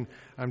saying,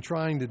 I'm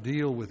trying to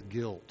deal with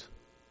guilt.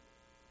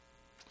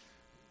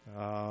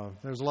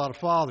 There's a lot of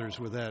fathers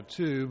with that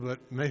too, but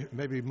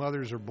maybe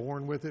mothers are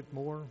born with it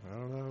more. I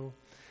don't know.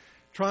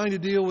 Trying to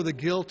deal with the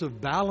guilt of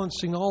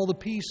balancing all the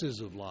pieces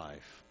of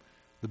life.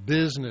 The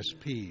business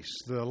piece,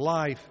 the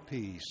life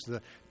piece,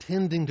 the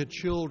tending to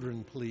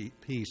children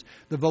piece,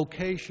 the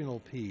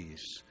vocational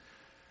piece.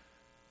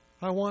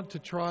 I want to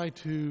try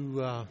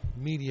to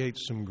mediate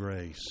some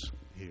grace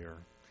here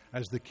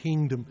as the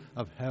kingdom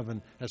of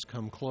heaven has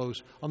come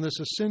close. On this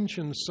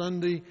Ascension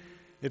Sunday,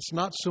 it's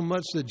not so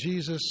much that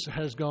Jesus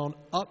has gone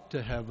up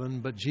to heaven,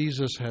 but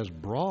Jesus has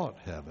brought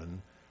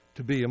heaven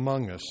to be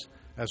among us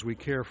as we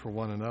care for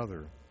one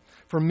another.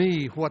 For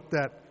me, what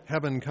that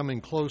heaven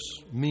coming close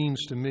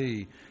means to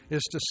me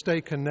is to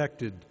stay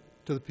connected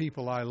to the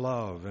people I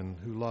love and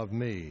who love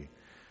me,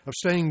 of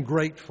staying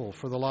grateful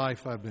for the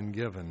life I've been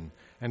given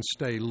and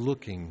stay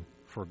looking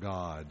for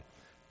God.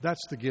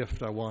 That's the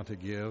gift I want to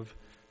give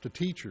to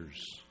teachers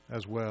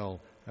as well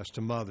as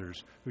to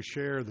mothers who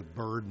share the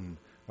burden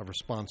of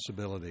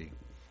responsibility.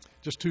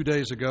 Just 2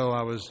 days ago,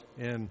 I was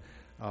in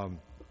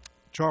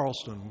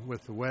Charleston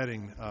with the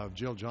wedding of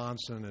Jill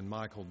Johnson and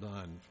Michael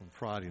Dunn from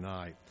Friday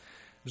night.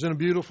 It was in a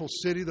beautiful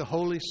city, the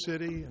Holy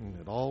City, and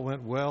it all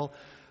went well.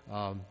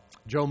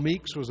 Joe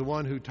Meeks was the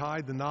one who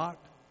tied the knot,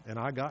 and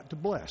I got to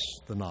bless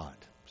the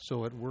knot,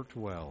 so it worked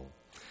well.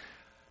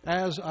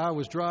 As I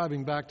was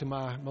driving back to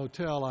my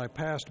motel, I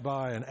passed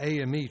by an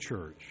AME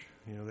church,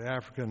 the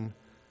African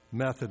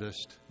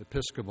Methodist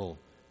Episcopal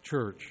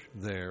Church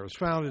there. It was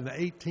founded in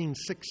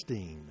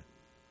 1816.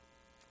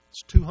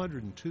 It's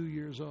 202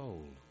 years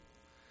old.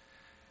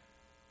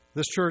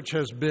 This church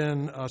has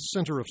been a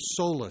center of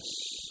solace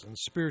and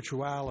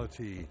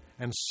spirituality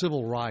and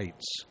civil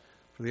rights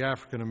for the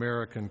African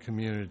American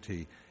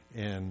community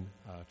in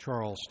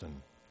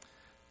Charleston.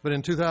 But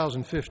in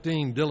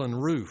 2015, Dylan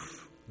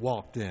Roof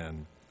walked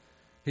in.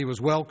 He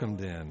was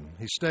welcomed in.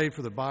 He stayed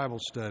for the Bible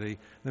study,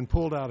 then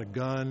pulled out a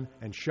gun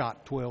and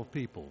shot 12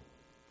 people,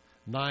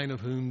 9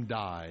 of whom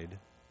died,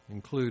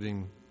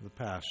 including the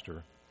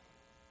pastor.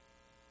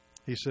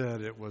 He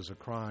said it was a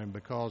crime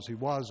because he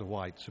was a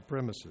white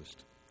supremacist.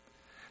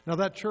 Now,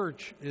 that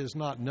church is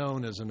not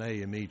known as an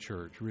AME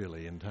church,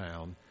 really, in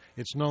town.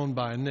 It's known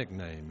by a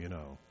nickname,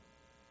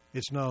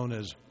 It's known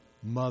as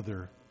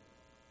Mother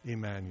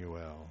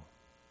Emmanuel.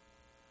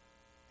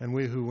 And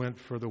we who went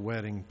for the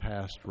wedding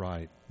passed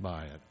right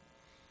by it.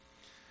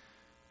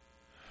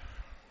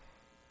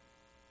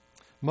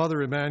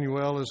 Mother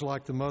Emmanuel is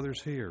like the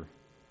mothers here.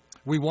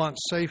 We want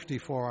safety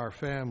for our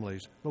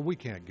families, but we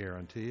can't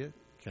guarantee it,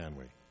 can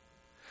we?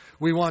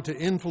 We want to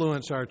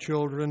influence our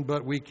children,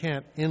 but we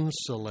can't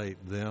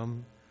insulate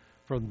them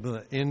from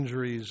the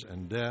injuries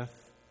and death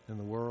in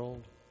the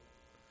world.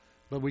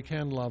 But we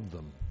can love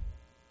them.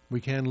 We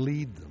can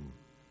lead them.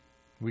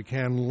 We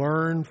can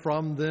learn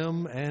from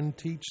them and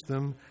teach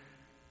them.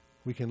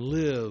 We can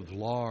live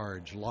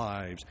large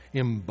lives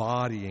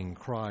embodying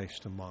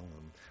Christ among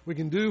them. We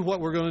can do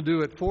what we're going to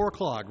do at 4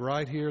 o'clock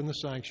right here in the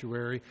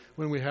sanctuary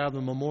when we have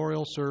the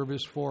memorial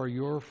service for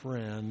your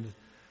friend,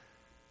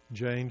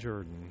 Jane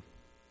Jordan.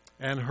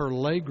 And her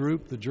lay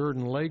group, the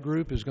Jordan lay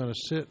group, is going to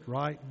sit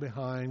right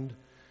behind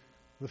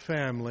the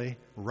family,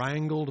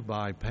 wrangled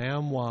by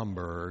Pam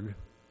Wamberg.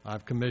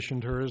 I've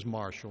commissioned her as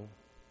marshal.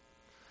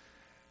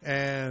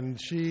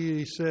 And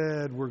she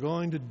said, we're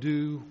going to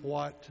do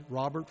what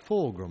Robert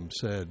Fulghum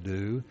said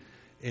do.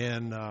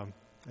 And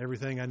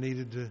everything I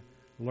needed to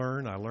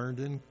learn, I learned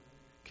in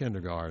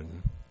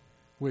kindergarten,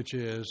 which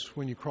is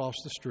when you cross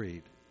the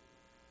street,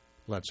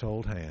 let's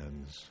hold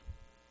hands.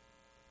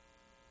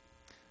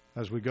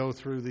 As we go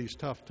through these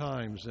tough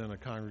times in a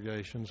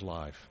congregation's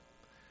life,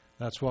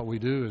 that's what we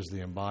do as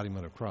the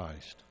embodiment of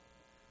Christ.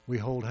 We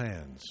hold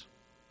hands.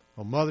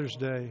 On Mother's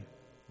Day,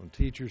 on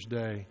Teacher's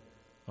Day,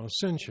 on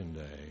Ascension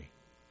Day,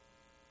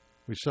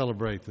 we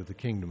celebrate that the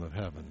kingdom of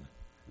heaven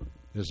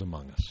is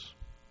among us.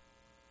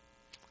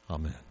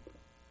 Amen.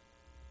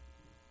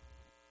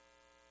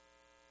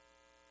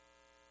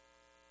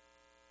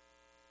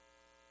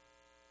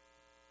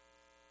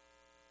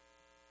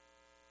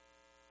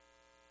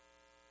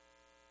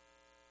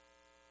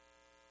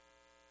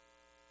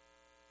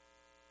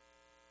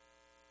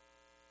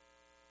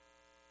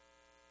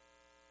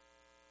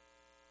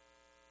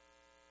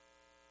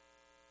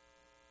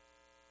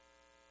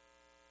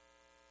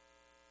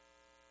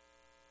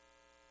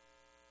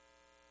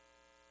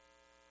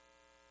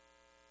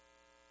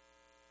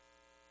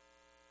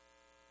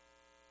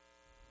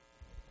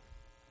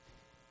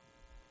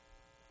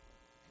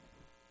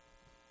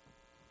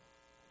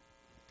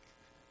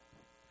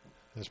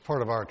 It's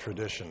part of our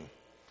tradition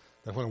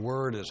that when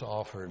word is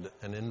offered,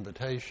 an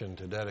invitation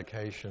to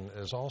dedication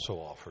is also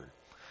offered.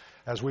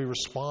 As we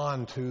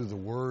respond to the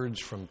words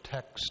from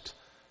text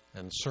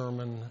and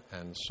sermon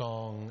and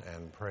song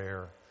and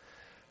prayer,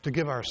 to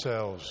give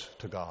ourselves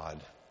to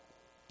God.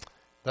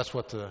 That's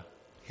what the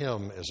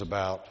hymn is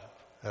about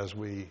as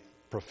we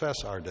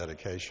profess our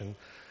dedication.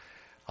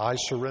 I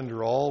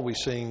surrender all. We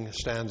sing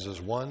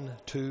stanzas 1,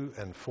 2,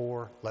 and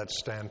 4. Let's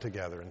stand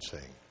together and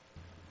sing.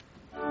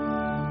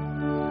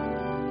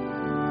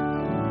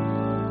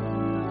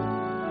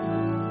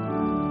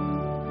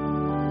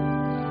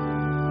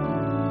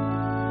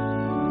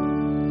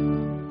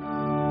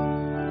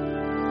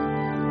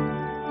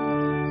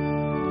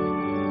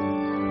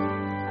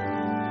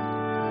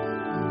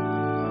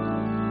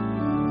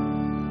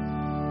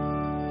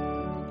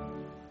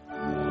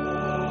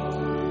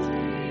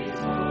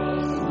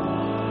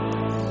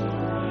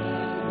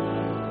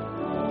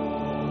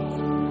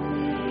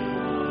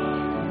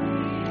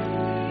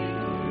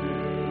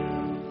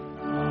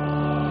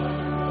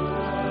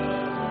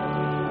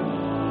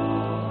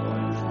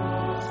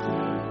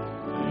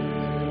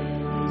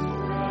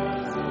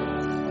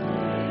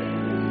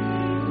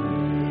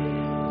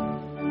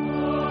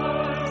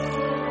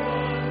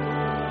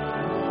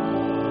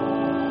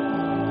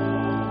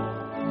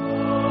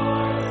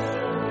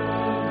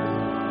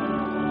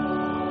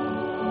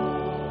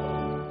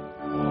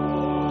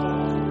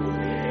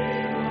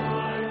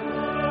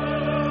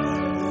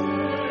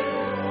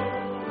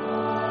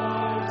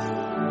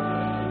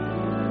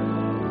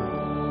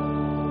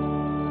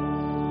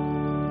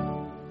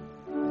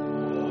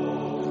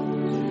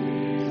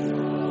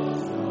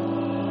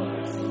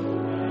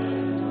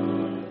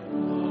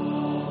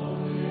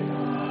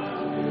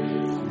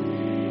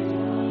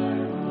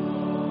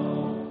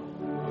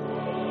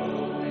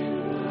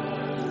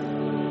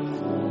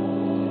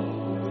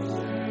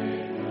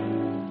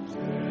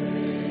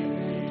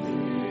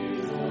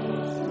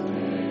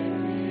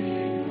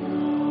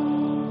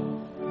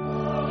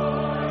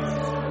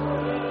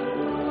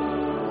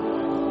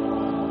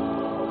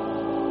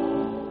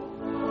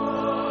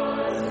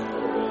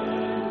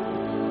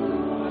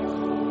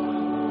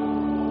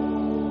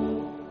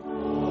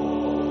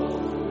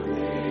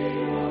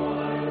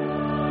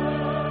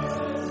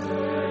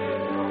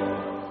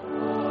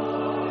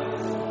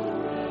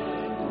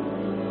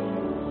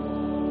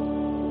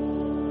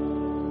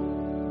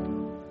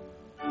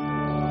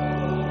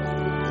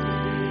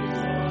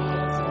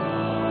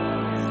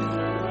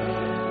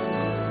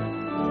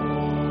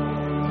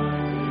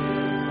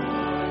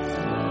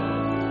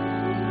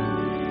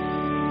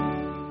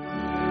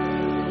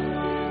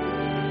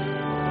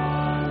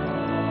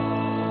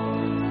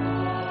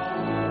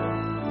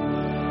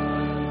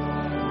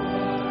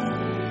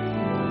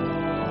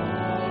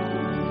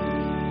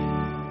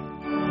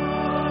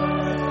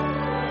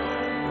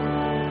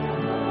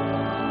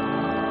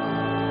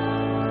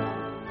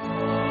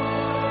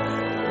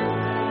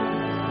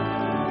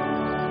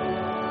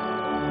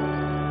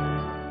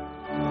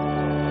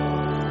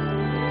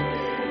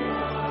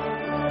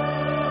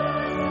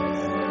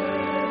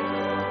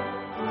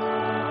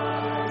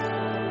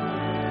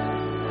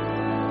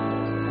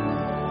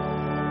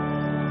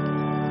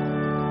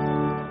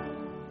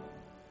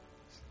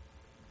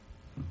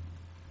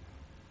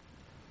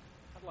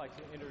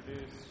 like to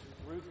introduce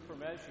Ruth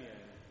Parmezian,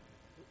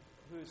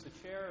 who is the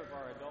chair of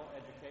our Adult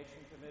Education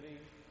Committee,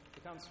 to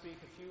come speak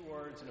a few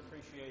words in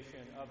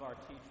appreciation of our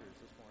teachers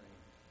this morning.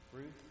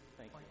 Ruth,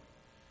 thank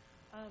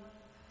you.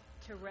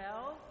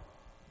 Terrell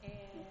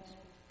and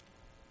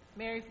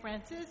Mary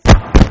Frances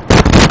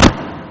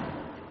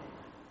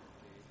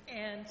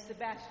and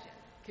Sebastian,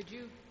 could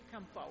you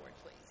come forward,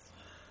 please?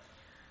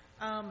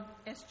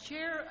 As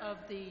chair of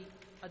the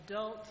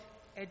Adult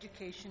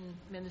Education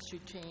Ministry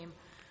team,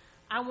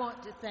 I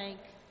want to thank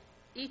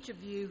each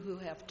of you who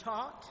have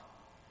taught,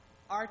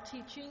 are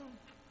teaching,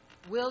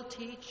 will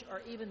teach,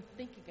 or even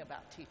thinking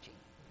about teaching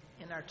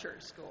in our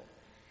church school.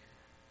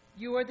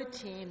 You are the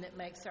team that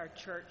makes our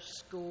church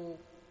school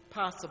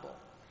possible.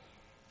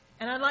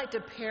 And I'd like to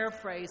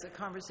paraphrase a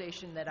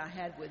conversation that I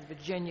had with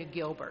Virginia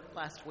Gilbert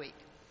last week.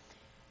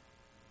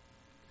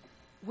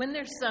 When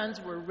their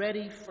sons were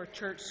ready for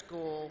church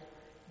school,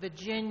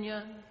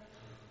 Virginia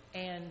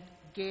and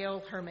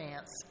Gail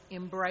Hermance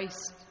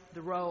embraced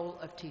the role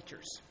of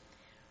teachers.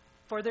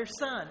 For their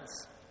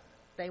sons,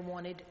 they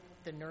wanted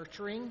the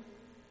nurturing,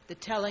 the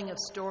telling of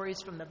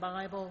stories from the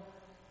Bible,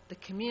 the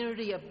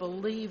community of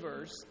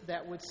believers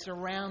that would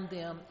surround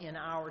them in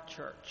our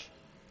church.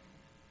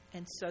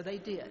 And so they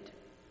did.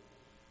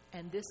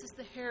 And this is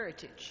the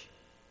heritage.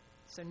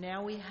 So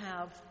now we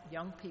have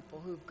young people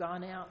who've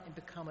gone out and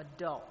become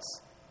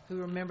adults who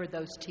remember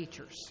those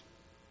teachers.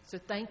 So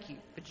thank you,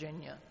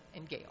 Virginia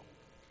and Gail.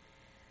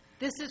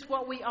 This is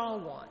what we all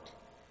want.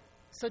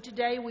 So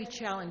today we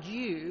challenge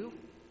you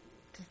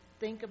to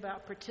think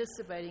about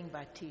participating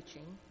by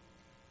teaching,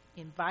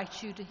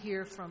 invite you to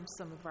hear from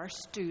some of our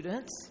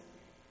students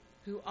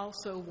who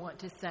also want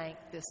to thank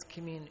this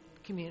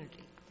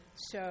community.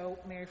 So,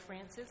 Mary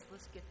Frances,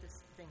 let's get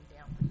this thing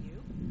down for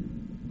you.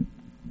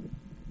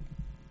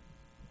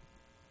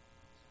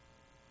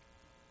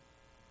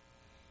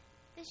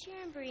 This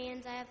year in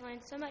Bereans, I have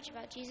learned so much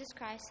about Jesus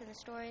Christ and the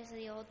stories of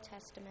the Old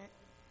Testament.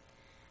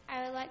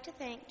 I would like to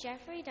thank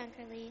Jeffrey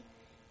Dunkerley,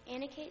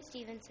 Anna Kate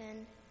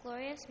Stevenson,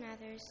 Gloria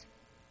Smathers,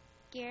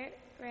 Garrett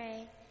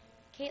Ray,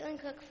 Caitlin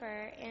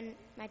Cook-Furr, and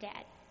my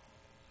dad.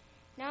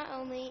 Not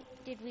only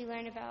did we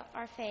learn about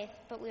our faith,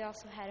 but we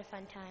also had a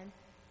fun time.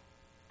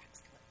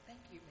 Excellent. Thank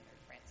you, Mary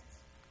Frances.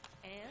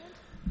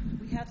 And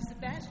we have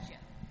Sebastian.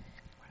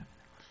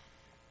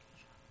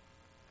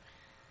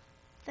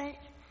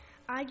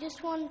 I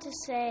just wanted to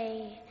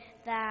say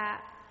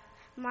that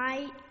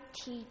my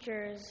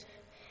teachers,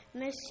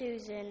 Miss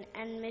Susan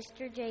and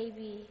Mr.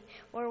 JB,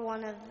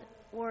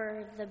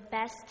 were the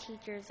best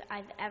teachers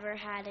I've ever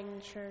had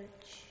in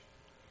church.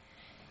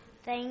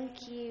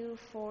 Thank you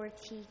for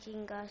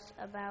teaching us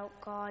about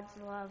God's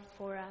love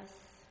for us.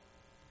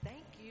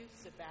 Thank you,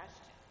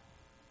 Sebastian.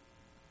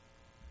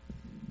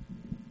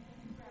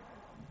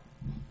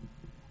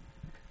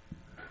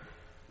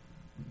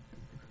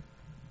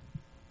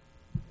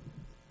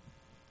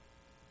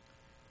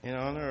 In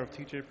honor of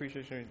Teacher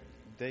Appreciation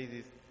Day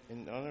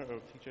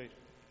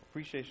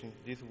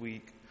this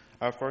week,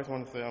 I first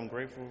want to say I'm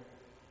grateful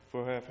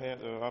for have had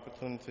the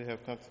opportunity to have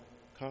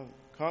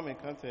come in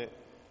contact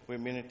with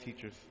many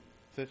teachers,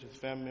 such as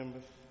family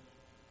members,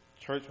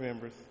 church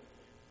members,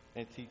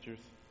 and teachers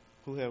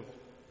who have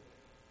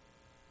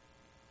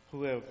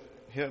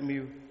helped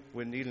me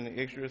with needing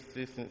extra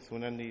assistance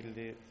when I needed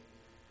it.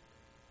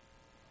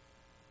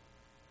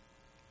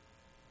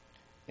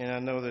 And I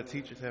know that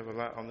teachers have a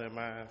lot on their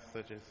minds,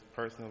 such as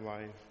personal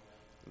life,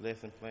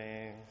 lesson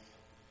plans,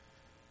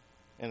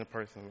 and a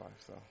personal life.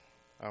 So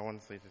I want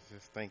to say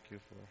just thank you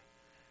for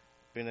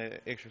being an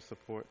extra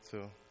support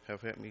to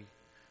have helped me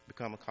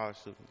become a college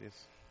student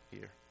this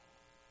year.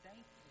 Thank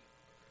you.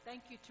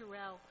 Thank you,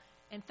 Terrell.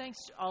 And thanks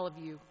to all of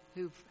you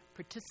who've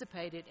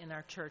participated in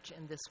our church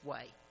in this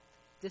way.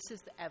 This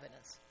is the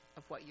evidence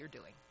of what you're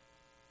doing.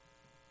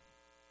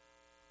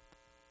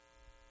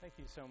 Thank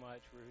you so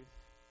much, Ruth.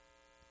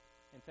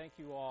 And thank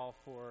you all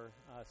for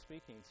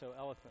speaking so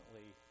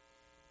eloquently.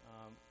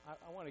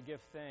 I want to give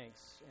thanks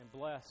and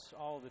bless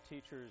all the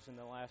teachers in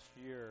the last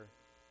year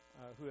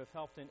who have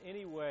helped in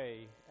any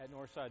way at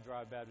Northside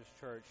Drive Baptist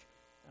Church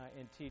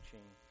in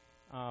teaching.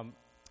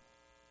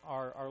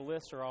 Our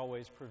lists are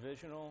always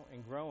provisional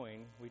and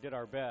growing. We did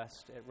our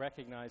best at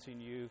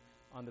recognizing you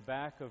on the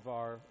back of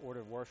our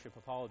order of worship.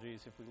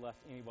 Apologies if we left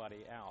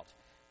anybody out.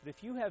 But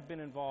if you have been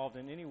involved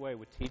in any way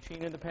with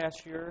teaching in the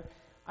past year,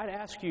 I'd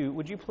ask you,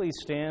 would you please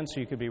stand so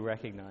you could be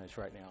recognized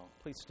right now?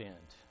 Please stand.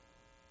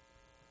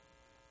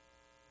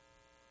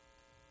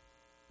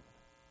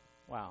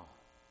 Wow.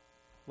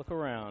 Look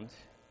around.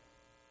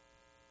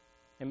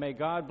 And may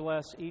God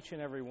bless each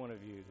and every one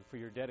of you for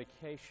your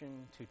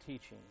dedication to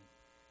teaching,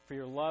 for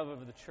your love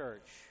of the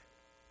church.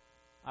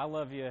 I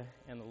love you,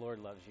 and the Lord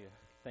loves you.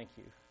 Thank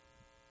you.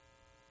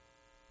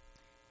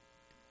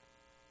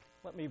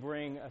 Let me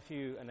bring a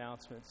few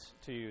announcements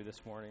to you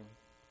this morning.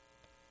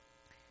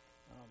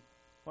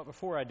 But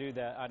before I do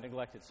that, I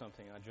neglected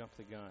something. I jumped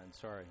the gun.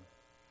 Sorry.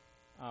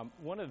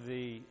 One of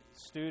the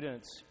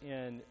students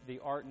in the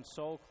Art and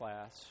Soul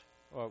class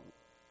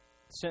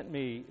sent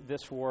me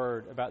this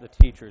word about the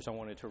teachers I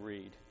wanted to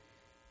read.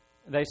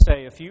 They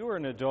say, if you are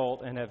an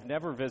adult and have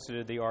never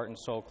visited the Art and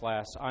Soul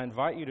class, I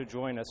invite you to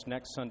join us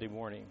next Sunday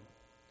morning.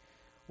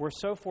 We're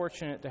so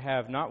fortunate to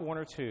have not one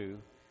or two,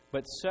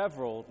 but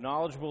several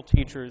knowledgeable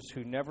teachers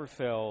who never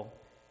fail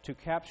to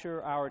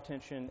capture our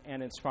attention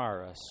and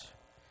inspire us.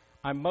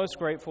 I'm most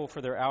grateful for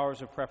their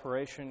hours of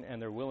preparation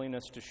and their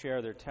willingness to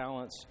share their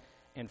talents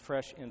and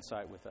fresh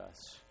insight with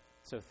us.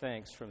 So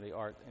thanks from the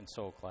Art and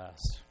Soul class.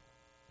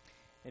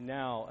 And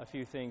now, a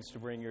few things to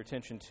bring your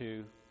attention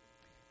to.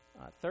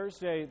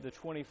 Thursday, the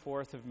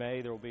 24th of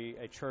May, there will be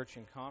a church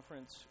and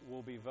conference.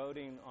 We'll be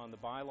voting on the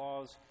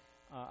bylaws,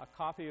 a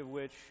copy of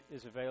which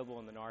is available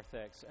in the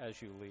narthex as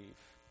you leave.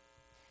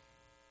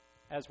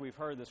 As we've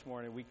heard this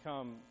morning, we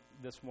come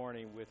this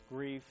morning with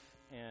grief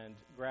and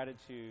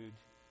gratitude,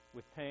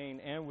 with pain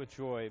and with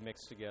joy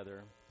mixed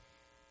together.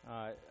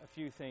 A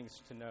few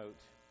things to note.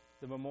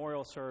 The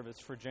memorial service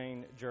for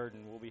Jane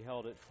Jordan will be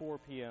held at 4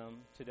 p.m.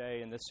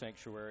 today in this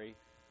sanctuary,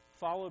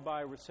 followed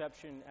by a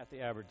reception at the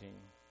Aberdeen.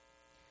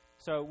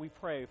 So we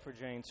pray for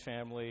Jane's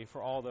family,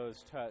 for all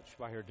those touched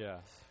by her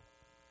death.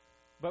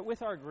 But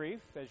with our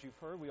grief, as you've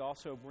heard, we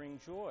also bring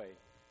joy.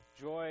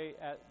 Joy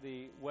at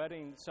the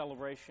wedding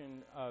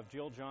celebration of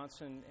Jill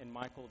Johnson and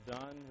Michael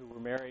Dunn, who were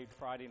married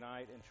Friday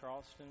night in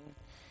Charleston.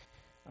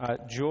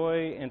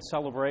 Joy and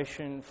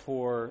celebration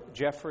for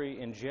Jeffrey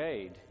and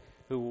Jade,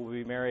 who will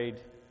be married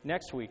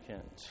next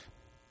weekend.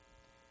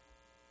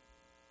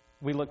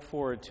 We look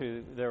forward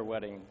to their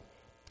wedding.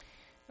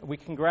 We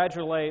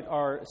congratulate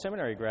our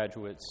seminary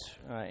graduates,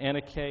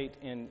 Anna Kate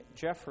and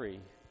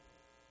Jeffrey,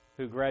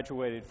 who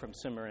graduated from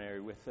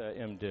seminary with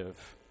MDiv.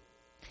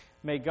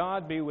 May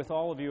God be with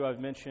all of you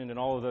I've mentioned and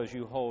all of those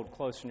you hold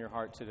close in your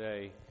heart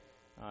today.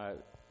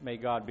 May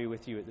God be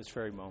with you at this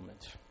very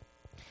moment.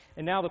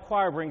 And now the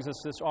choir brings us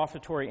this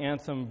offertory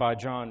anthem by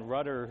John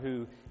Rutter,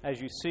 who,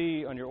 as you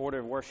see on your order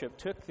of worship,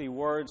 took the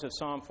words of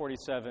Psalm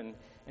 47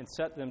 and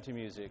set them to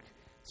music.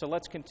 So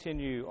let's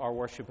continue our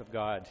worship of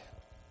God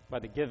by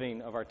the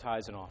giving of our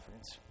tithes and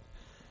offerings.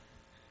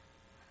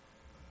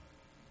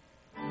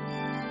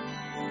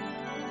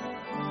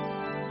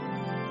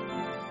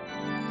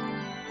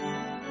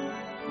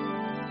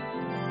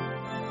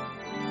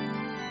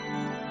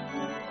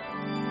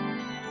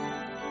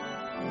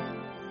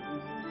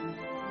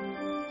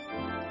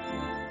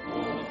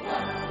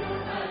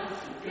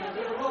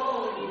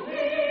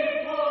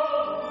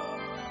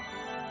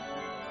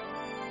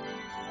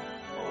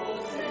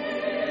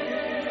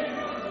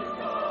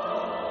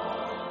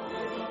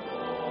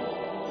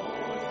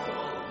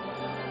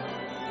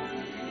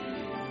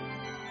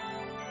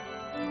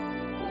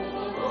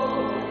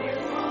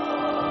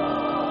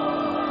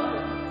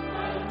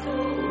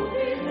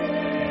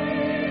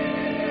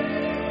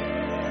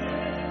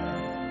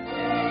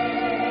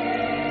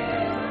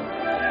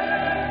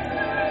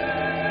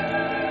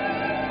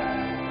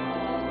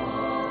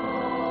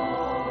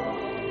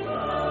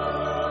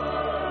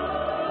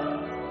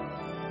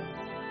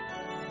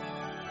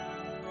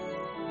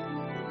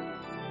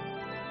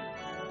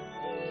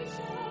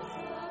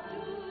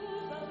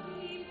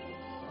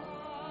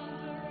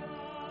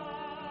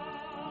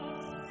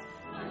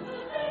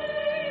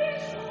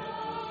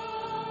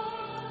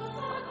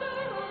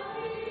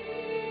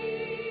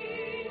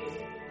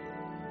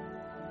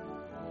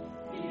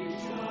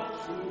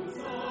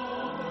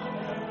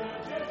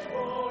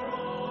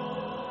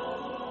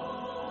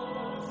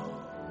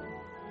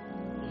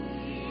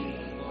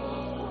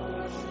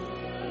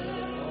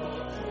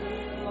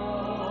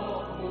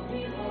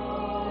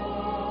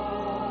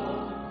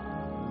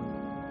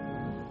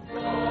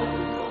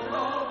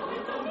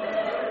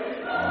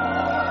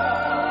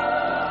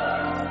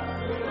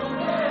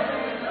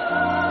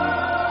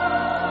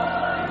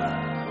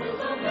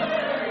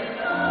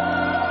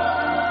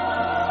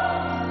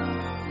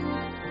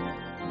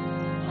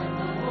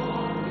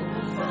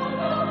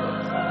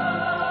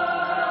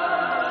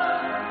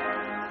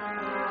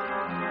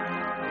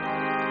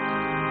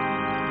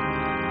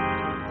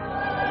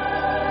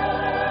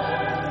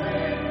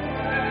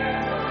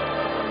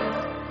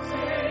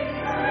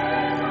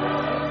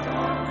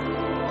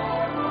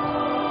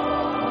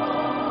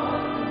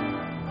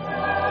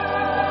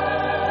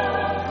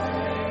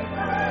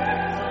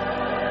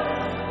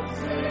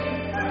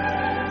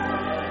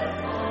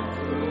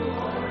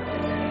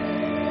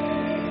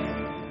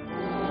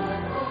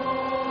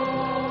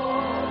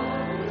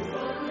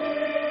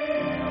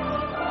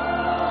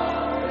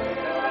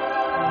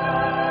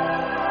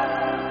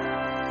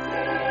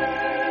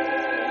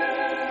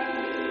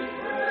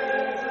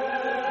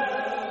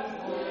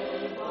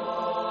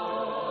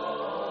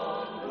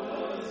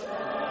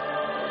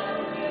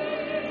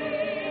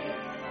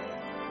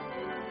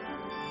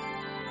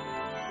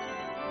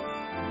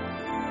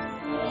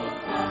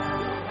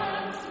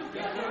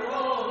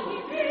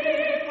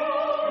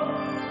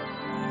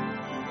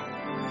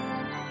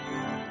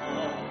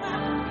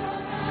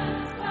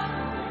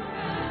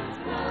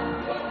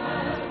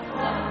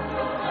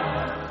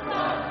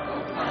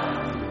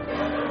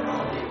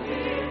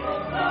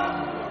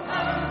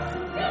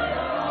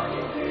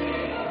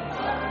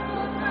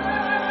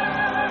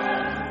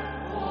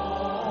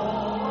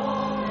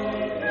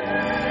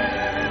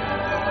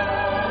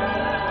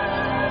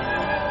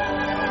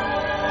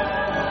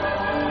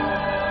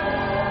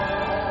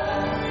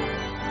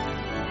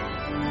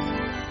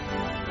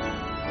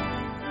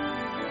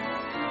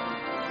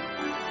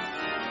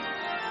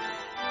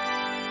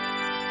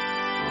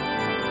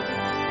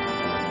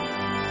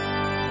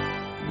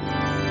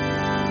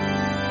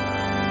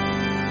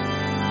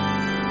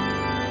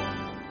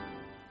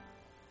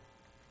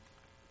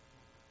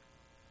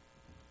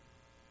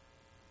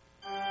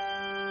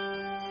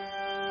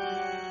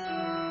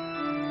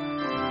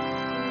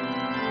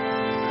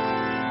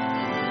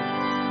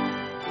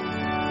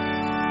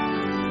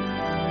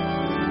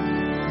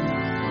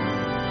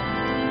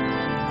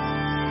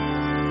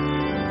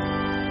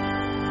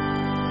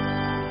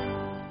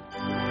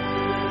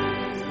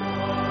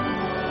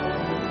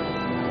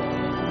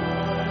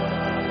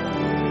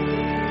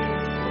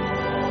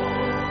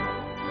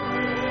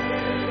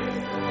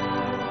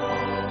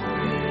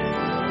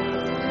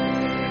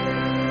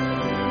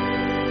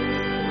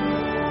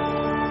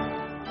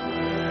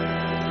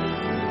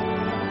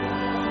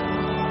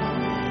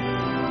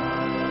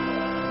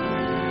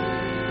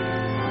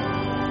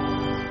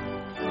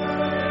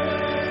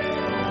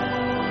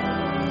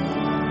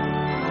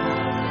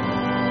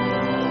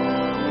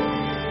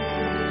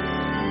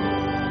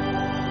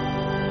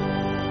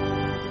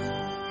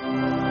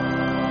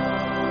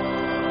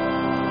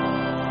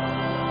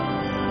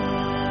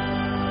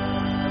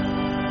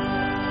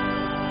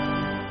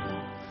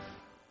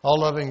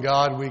 All-loving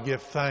God, we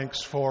give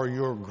thanks for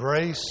your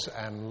grace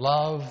and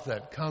love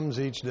that comes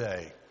each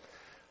day,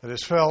 that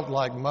is felt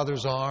like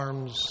mother's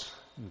arms,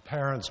 and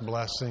parents'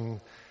 blessing,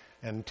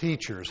 and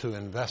teachers who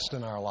invest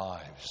in our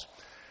lives.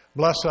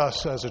 Bless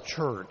us as a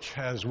church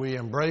as we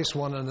embrace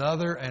one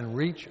another and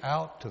reach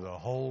out to the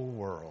whole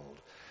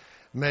world.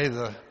 May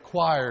the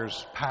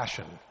choir's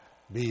passion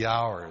be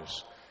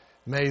ours.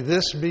 May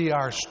this be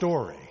our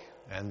story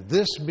and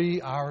this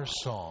be our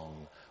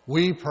song.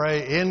 We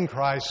pray in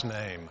Christ's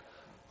name.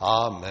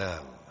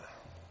 Amen.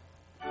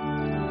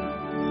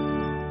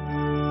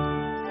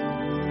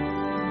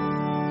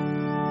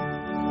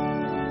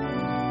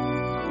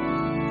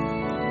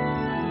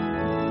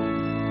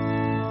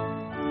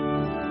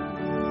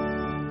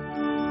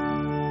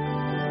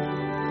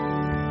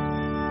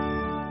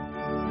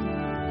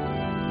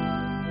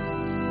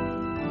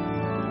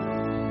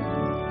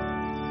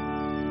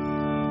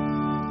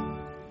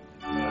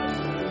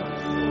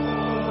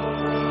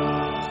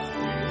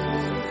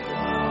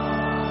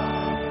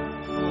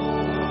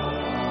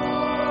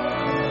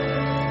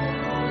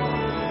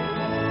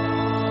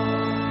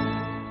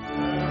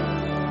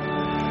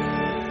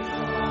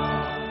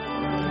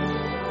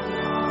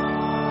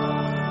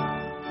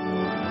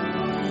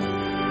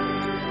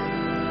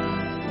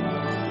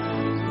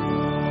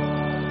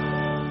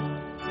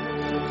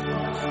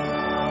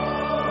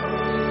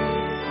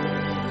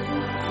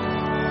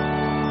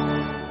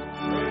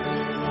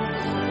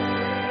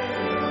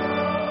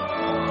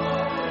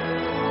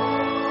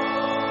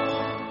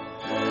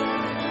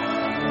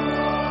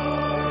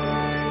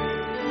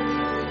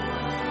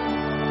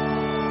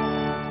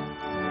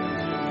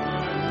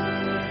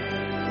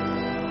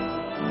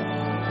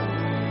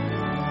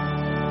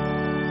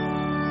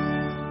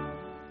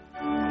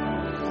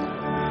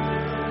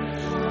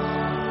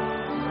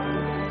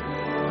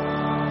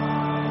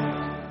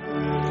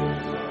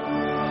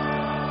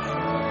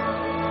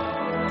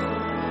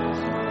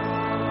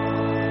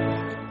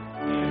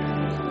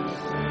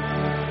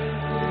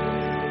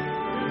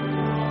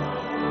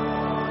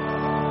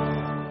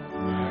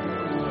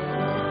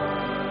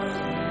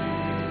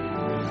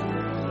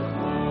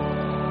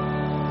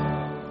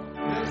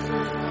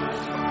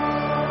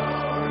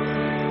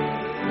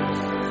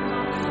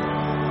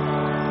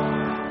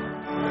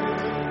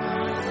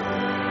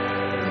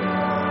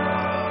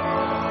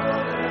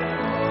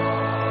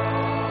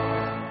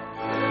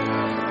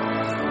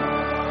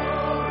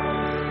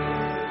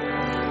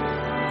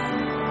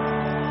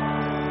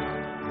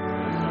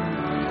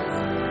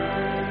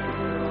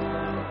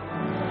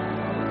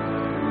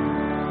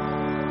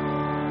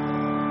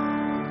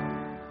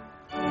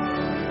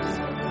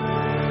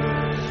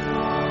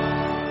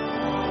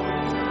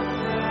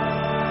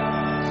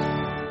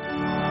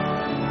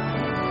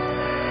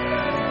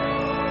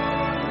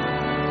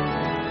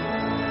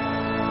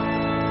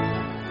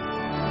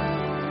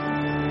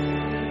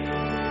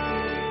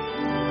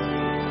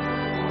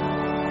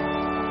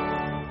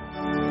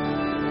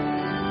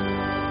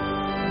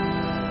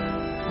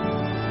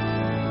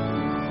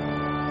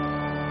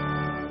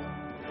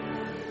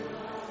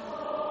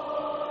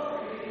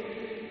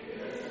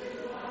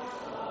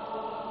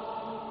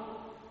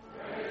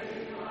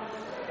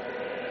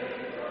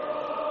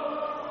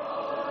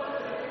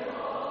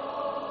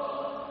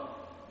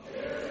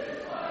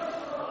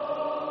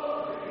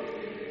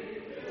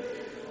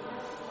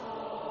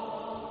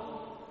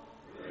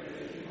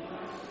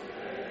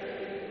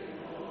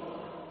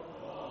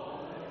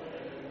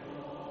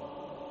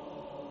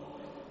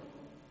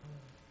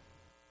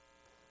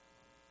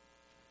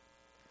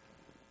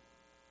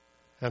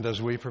 And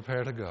as we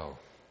prepare to go,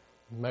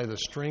 may the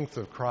strength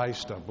of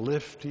Christ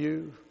uplift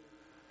you,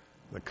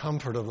 the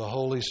comfort of the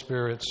Holy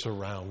Spirit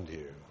surround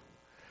you,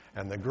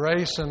 and the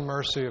grace and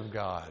mercy of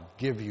God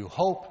give you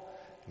hope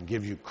and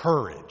give you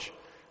courage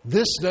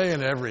this day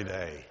and every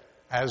day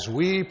as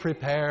we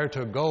prepare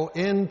to go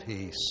in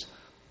peace.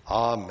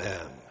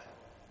 Amen.